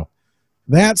screen. So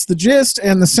that's the gist,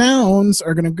 and the sounds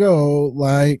are going to go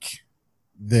like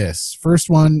this. First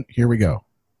one, here we go.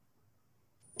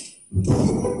 It's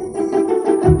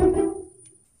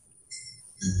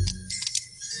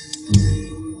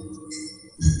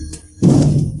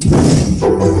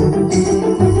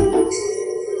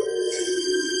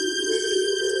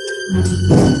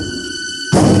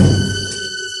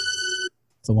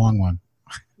a long one.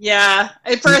 Yeah.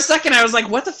 For a second, I was like,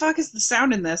 what the fuck is the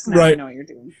sound in this? Now I know what you're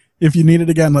doing. If you need it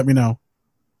again, let me know.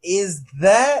 Is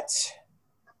that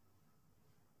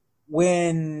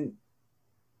when...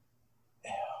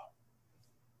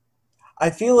 I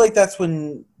feel like that's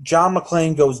when John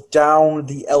McClane goes down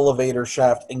the elevator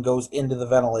shaft and goes into the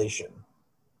ventilation.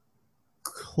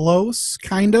 Close,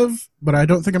 kind of, but I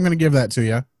don't think I'm going to give that to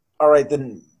you. All right,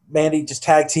 then, Mandy, just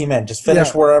tag team in. Just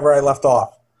finish wherever I left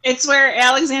off. It's where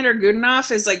Alexander Goodenough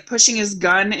is like pushing his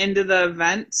gun into the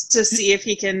vent to see if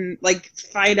he can like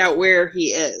find out where he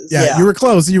is. Yeah, you were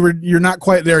close. You're not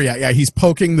quite there yet. Yeah, he's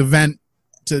poking the vent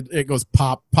to it goes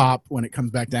pop pop when it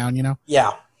comes back down.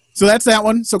 Yeah. So that's that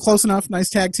one. So close enough. Nice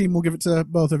tag team. We'll give it to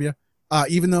both of you.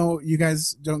 Even though you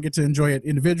guys don't get to enjoy it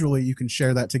individually, you can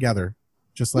share that together.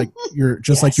 Just like your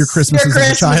Christmas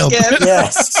as a child.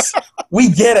 Yes. We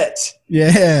get it.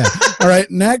 Yeah. All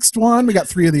right. Next one. We got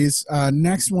 3 of these.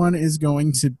 Next one is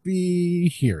going to be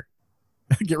here.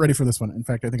 Get ready for this one. In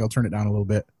fact, I think I'll turn it down a little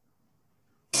bit.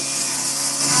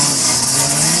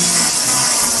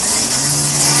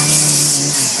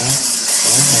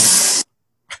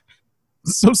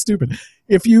 So stupid.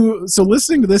 So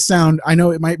listening to this sound, I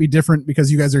know it might be different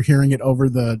because you guys are hearing it over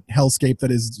the hellscape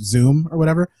that is Zoom or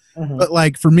whatever. Mm-hmm. But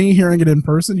like for me hearing it in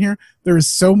person here, there is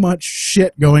so much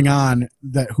shit going on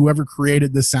that whoever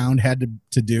created the sound had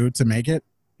to do to make it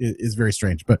is very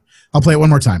strange. But I'll play it one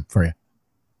more time for you.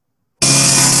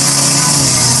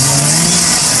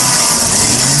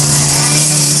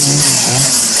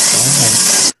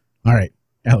 All right,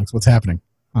 Alex, what's happening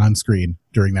on screen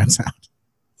during that sound?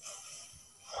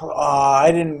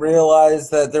 I didn't realize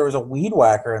that there was a weed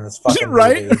whacker in this fucking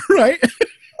movie. Right.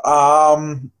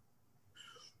 I'm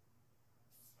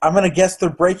gonna guess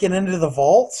they're breaking into the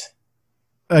vault.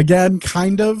 Again,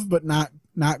 kind of, but not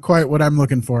quite what I'm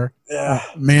looking for. Yeah.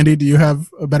 Mandy, do you have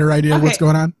a better idea of what's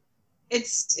going on?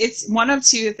 It's one of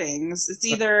two things. It's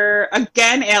either,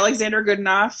 again, Alexander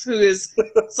Goodenough, who is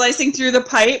slicing through the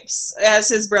pipes as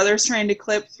his brother's trying to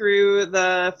clip through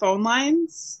the phone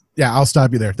lines. Yeah, I'll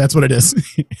stop you there. That's what it is.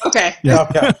 Okay. Yeah.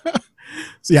 Okay.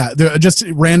 So yeah, they just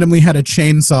randomly had a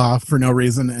chainsaw for no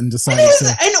reason and decided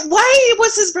to... And why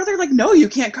was his brother like, no, you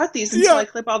can't cut these until I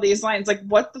clip all these lines? Like,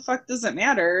 what the fuck does it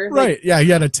matter? Right. Yeah, he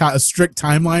had a strict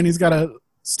timeline he's got to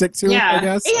stick to, I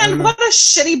guess. And what a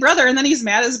shitty brother. And then he's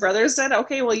mad his brother said,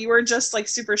 okay, well, you were just like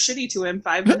super shitty to him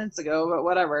 5 minutes ago, but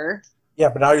whatever. Yeah,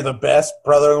 but now you're the best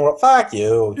brother in the world. Fuck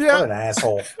you. Yeah. What an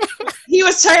asshole. He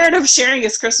was tired of sharing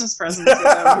his Christmas presents with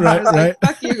him. Right. Like,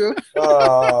 fuck you.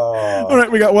 All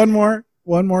right, we got one more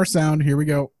sound. Here we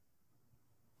go.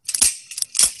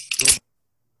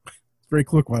 Very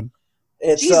quick one.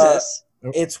 It's Jesus.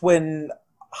 It's when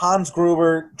Hans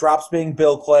Gruber drops being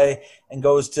Bill Clay and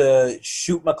goes to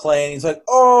shoot McClane. He's like,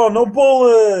 "Oh, no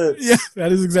bullets!" Yeah,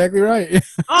 that is exactly right.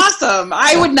 Awesome.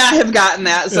 I would not have gotten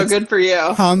that, so good for you.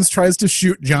 Hans tries to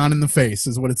shoot John in the face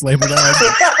is what it's labeled as.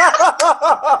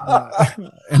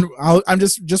 And I'm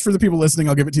just for the people listening,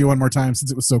 I'll give it to you one more time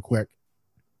since it was so quick.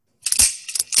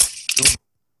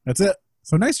 That's it.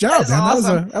 So nice job, man.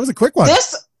 Awesome. That was a quick one.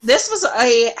 This was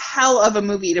a hell of a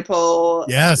movie to pull.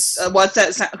 Yes. What's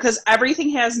that sound? Because everything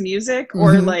has music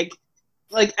or like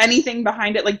anything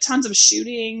behind it, like tons of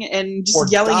shooting and just Or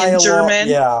yelling dialogue. in German.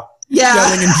 Yeah.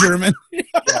 Yelling in German.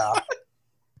 Yeah.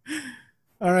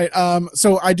 All right.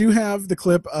 So I do have the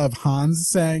clip of Hans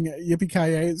saying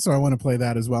 "Yippee-ki-yay," so I want to play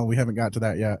that as well. We haven't got to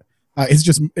that yet.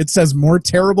 It says more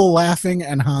terrible laughing,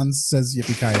 and Hans says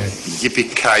 "Yippee-ki-yay."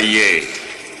 Yippee-ki-yay,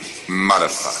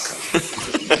 motherfucker.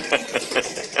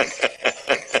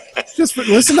 Just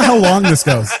listen to how long this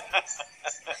goes.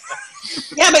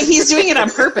 Yeah, but he's doing it on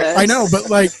purpose. I know, but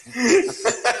like,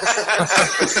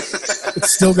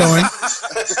 it's still going.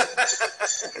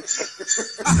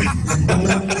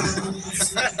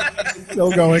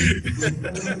 Still going.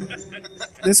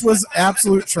 This was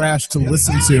absolute trash to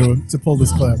listen to pull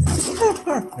this clip.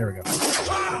 There we go.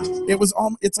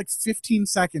 It's like 15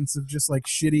 seconds of just like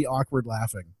shitty, awkward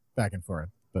laughing back and forth.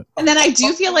 But And then I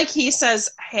do feel like he says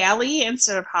Hallie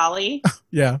instead of Holly.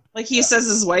 yeah, Like he says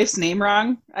his wife's name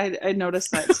wrong. I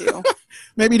noticed that too.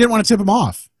 maybe he didn't want to tip him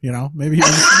off. You know, maybe he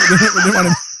didn't want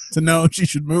him to know she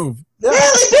should move. Halle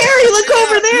Berry, look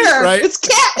over there. Right? It's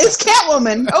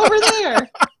Catwoman over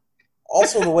there.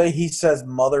 Also, the way he says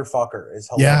 "motherfucker" is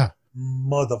hilarious. Yeah.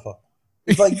 Motherfucker.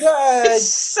 It's like, yeah,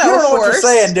 It's so you don't know what forced.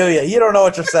 you're saying, do you? You don't know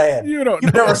what you're saying. You don't.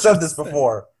 You've know. never said this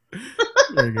before.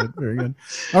 Very good. Very good.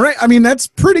 All right. I mean, that's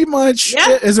pretty much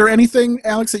it. Is there anything,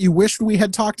 Alex, that you wished we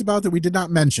had talked about that we did not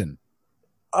mention?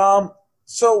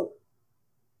 So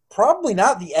probably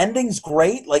not. The ending's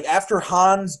great. Like after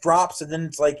Hans drops, and then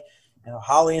it's like,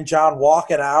 Holly and John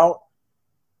walking out.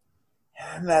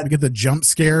 And We get the jump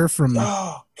scare from.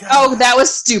 Oh, God. Oh, that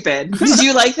was stupid. Did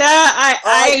you like that?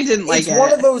 I didn't like it. It's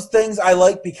one of those things I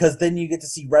like because then you get to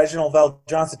see Reginald Val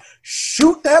Johnson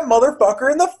shoot that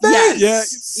motherfucker in the face.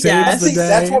 Yes. Yeah, saves the day.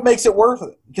 That's what makes it worth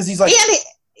it. Because he's like, And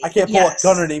I can't pull a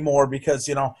gun anymore because,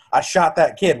 I shot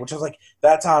that kid, which is like,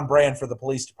 that's on brand for the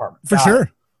police department. For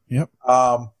sure. Yep.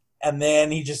 And then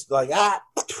he just like,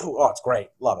 it's great.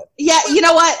 Love it. Yeah, you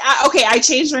know what? Okay, I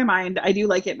changed my mind. I do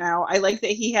like it now. I like that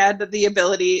he had the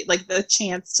ability, like the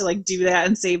chance to like do that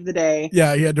and save the day.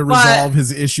 Yeah, he had to resolve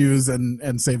his issues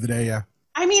and save the day. Yeah.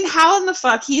 I mean, how in the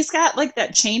fuck? He's got like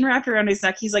that chain wrapped around his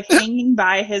neck. He's like hanging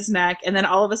by his neck, and then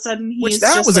all of a sudden he's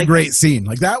That just was like, a great scene.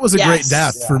 Like that was a great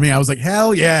death Yeah. for me. I was like,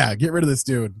 hell yeah, get rid of this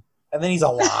dude. And then he's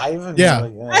alive. And Yeah.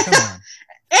 he's like, Come on.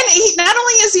 And he not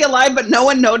only is he alive, but no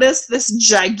one noticed this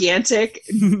gigantic,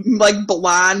 like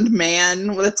blonde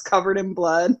man that's covered in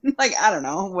blood. Like I don't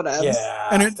know, whatever. Yeah.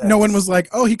 And no one was like,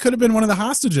 oh, he could have been one of the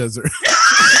hostages. Or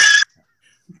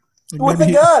With a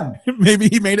gun. Maybe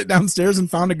he made it downstairs and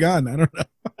found a gun. I don't know.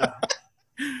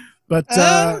 But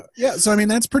yeah, so I mean,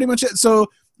 that's pretty much it. So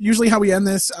usually how we end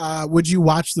this, would you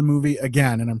watch the movie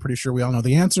again? And I'm pretty sure we all know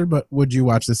the answer, but would you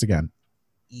watch this again?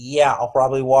 Yeah, I'll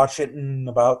probably watch it in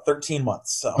about 13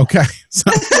 months. So. Okay.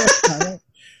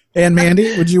 And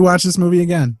Mandy, would you watch this movie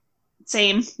again?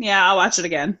 Same. Yeah, I'll watch it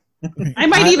again. I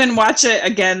might even watch it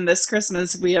again this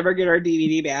Christmas if we ever get our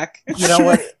DVD back. You know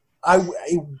what? I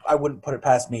wouldn't put it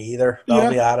past me either.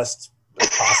 I'll be honest.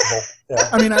 It's possible. Yeah.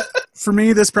 I mean, for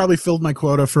me, this probably filled my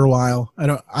quota for a while.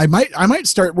 I might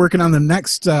start working on the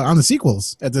next on the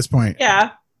sequels at this point.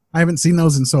 Yeah. I haven't seen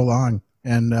those in so long,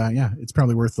 and yeah, it's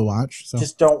probably worth the watch. So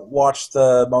Just don't watch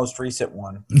the most recent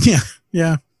one.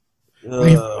 yeah. I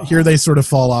mean, here they sort of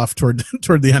fall off toward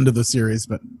the end of the series,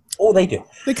 but they do.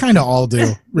 They kind of all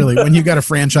do, really. When you got a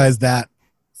franchise that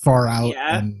far out,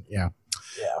 and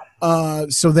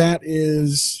so that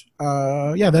is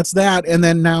that's that. And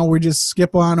then now we just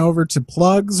skip on over to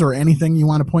plugs or anything you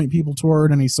want to point people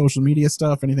toward, any social media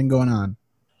stuff, anything going on.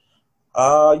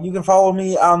 You can follow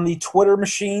me on the Twitter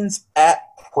machines at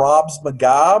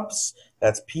ProbsMcGobs.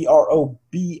 That's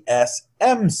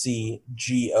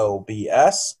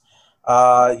PROBSMCGOBS.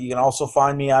 You can also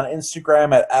find me on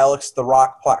Instagram at Alex the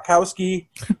Rock Platkowski.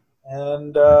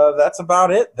 And that's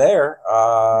about it there.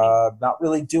 Not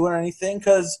really doing anything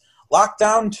because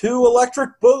Lockdown 2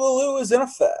 Electric Boogaloo is in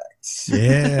effect.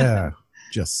 Yeah.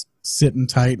 Just sitting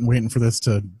tight and waiting for this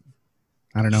to,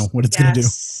 I don't know what it's going to do.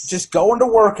 Just going to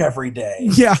work every day.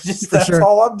 Yeah, that's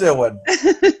all I'm doing.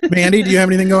 Mandy, do you have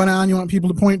anything going on you want people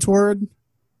to point toward?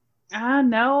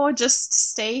 No, just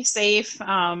stay safe.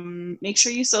 Make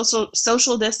sure you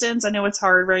social distance. I know it's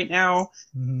hard right now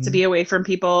to be away from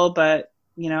people, but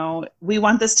you know, we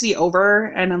want this to be over,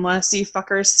 and unless you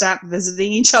fuckers stop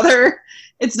visiting each other,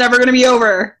 it's never going to be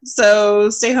over. So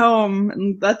stay home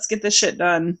and let's get this shit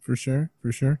done. For sure.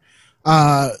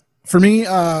 For me,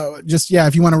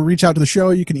 if you want to reach out to the show,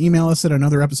 you can email us at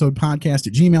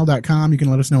anotherepisodepodcast@gmail.com. You can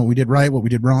let us know what we did right, what we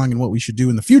did wrong, and what we should do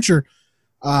in the future.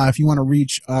 If you want to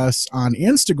reach us on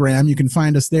Instagram, you can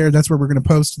find us there. That's where we're going to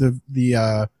post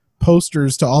the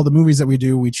posters to all the movies that we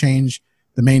do. We change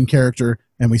the main character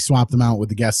and we swap them out with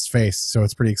the guest's face. So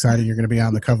it's pretty exciting. You're going to be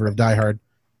on the cover of Die Hard,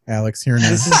 Alex. Here now.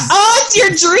 Oh, it's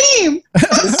your dream.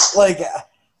 It's like,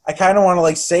 I kind of want to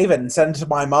like save it and send it to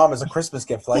my mom as a Christmas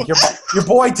gift. Like your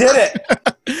boy did it.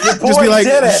 Your boy Just be like,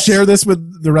 did it. Share this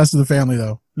with the rest of the family,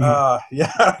 though. Yeah,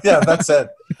 that's it.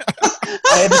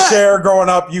 I had to share growing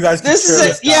up. You guys. This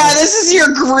is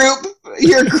your group.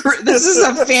 This is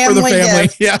a family,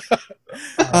 gift. Yeah.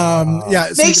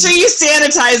 Make sure you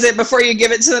sanitize it before you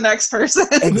give it to the next person.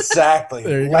 Exactly.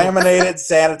 Laminate it,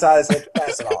 sanitize it,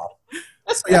 pass it off.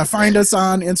 So yeah, find us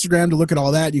on Instagram to look at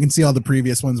all that. You can see all the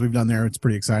previous ones we've done there. It's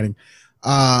pretty exciting.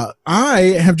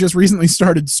 I have just recently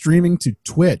started streaming to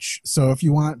Twitch. So if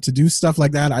you want to do stuff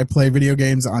like that, I play video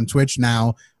games on Twitch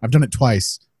now. I've done it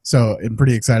twice. So I'm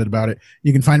pretty excited about it.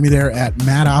 You can find me there at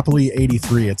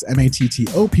Mattopoly83. It's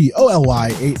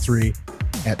Mattopoly 83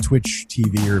 at Twitch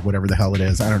TV or whatever the hell it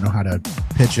is. I don't know how to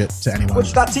pitch it to anyone.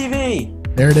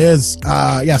 Twitch.tv. There it is.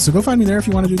 So go find me there if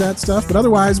you want to do that stuff. But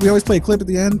otherwise, we always play a clip at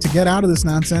the end to get out of this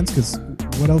nonsense, because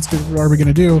what else are we going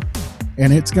to do?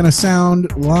 And it's going to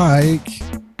sound like...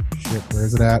 Shit,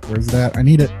 where's it at? I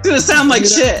need it. It's going to sound like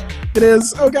shit. It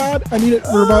is. Oh, God. I need it.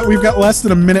 We've got less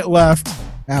than a minute left.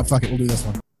 Fuck it. We'll do this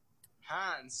one.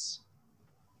 Hans.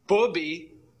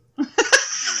 Bobby.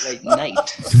 Late night.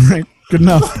 Right. Good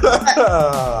enough.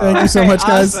 Thank you so much,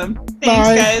 guys. Awesome.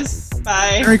 Thanks, guys.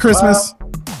 Bye. Merry Christmas.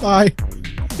 Bye.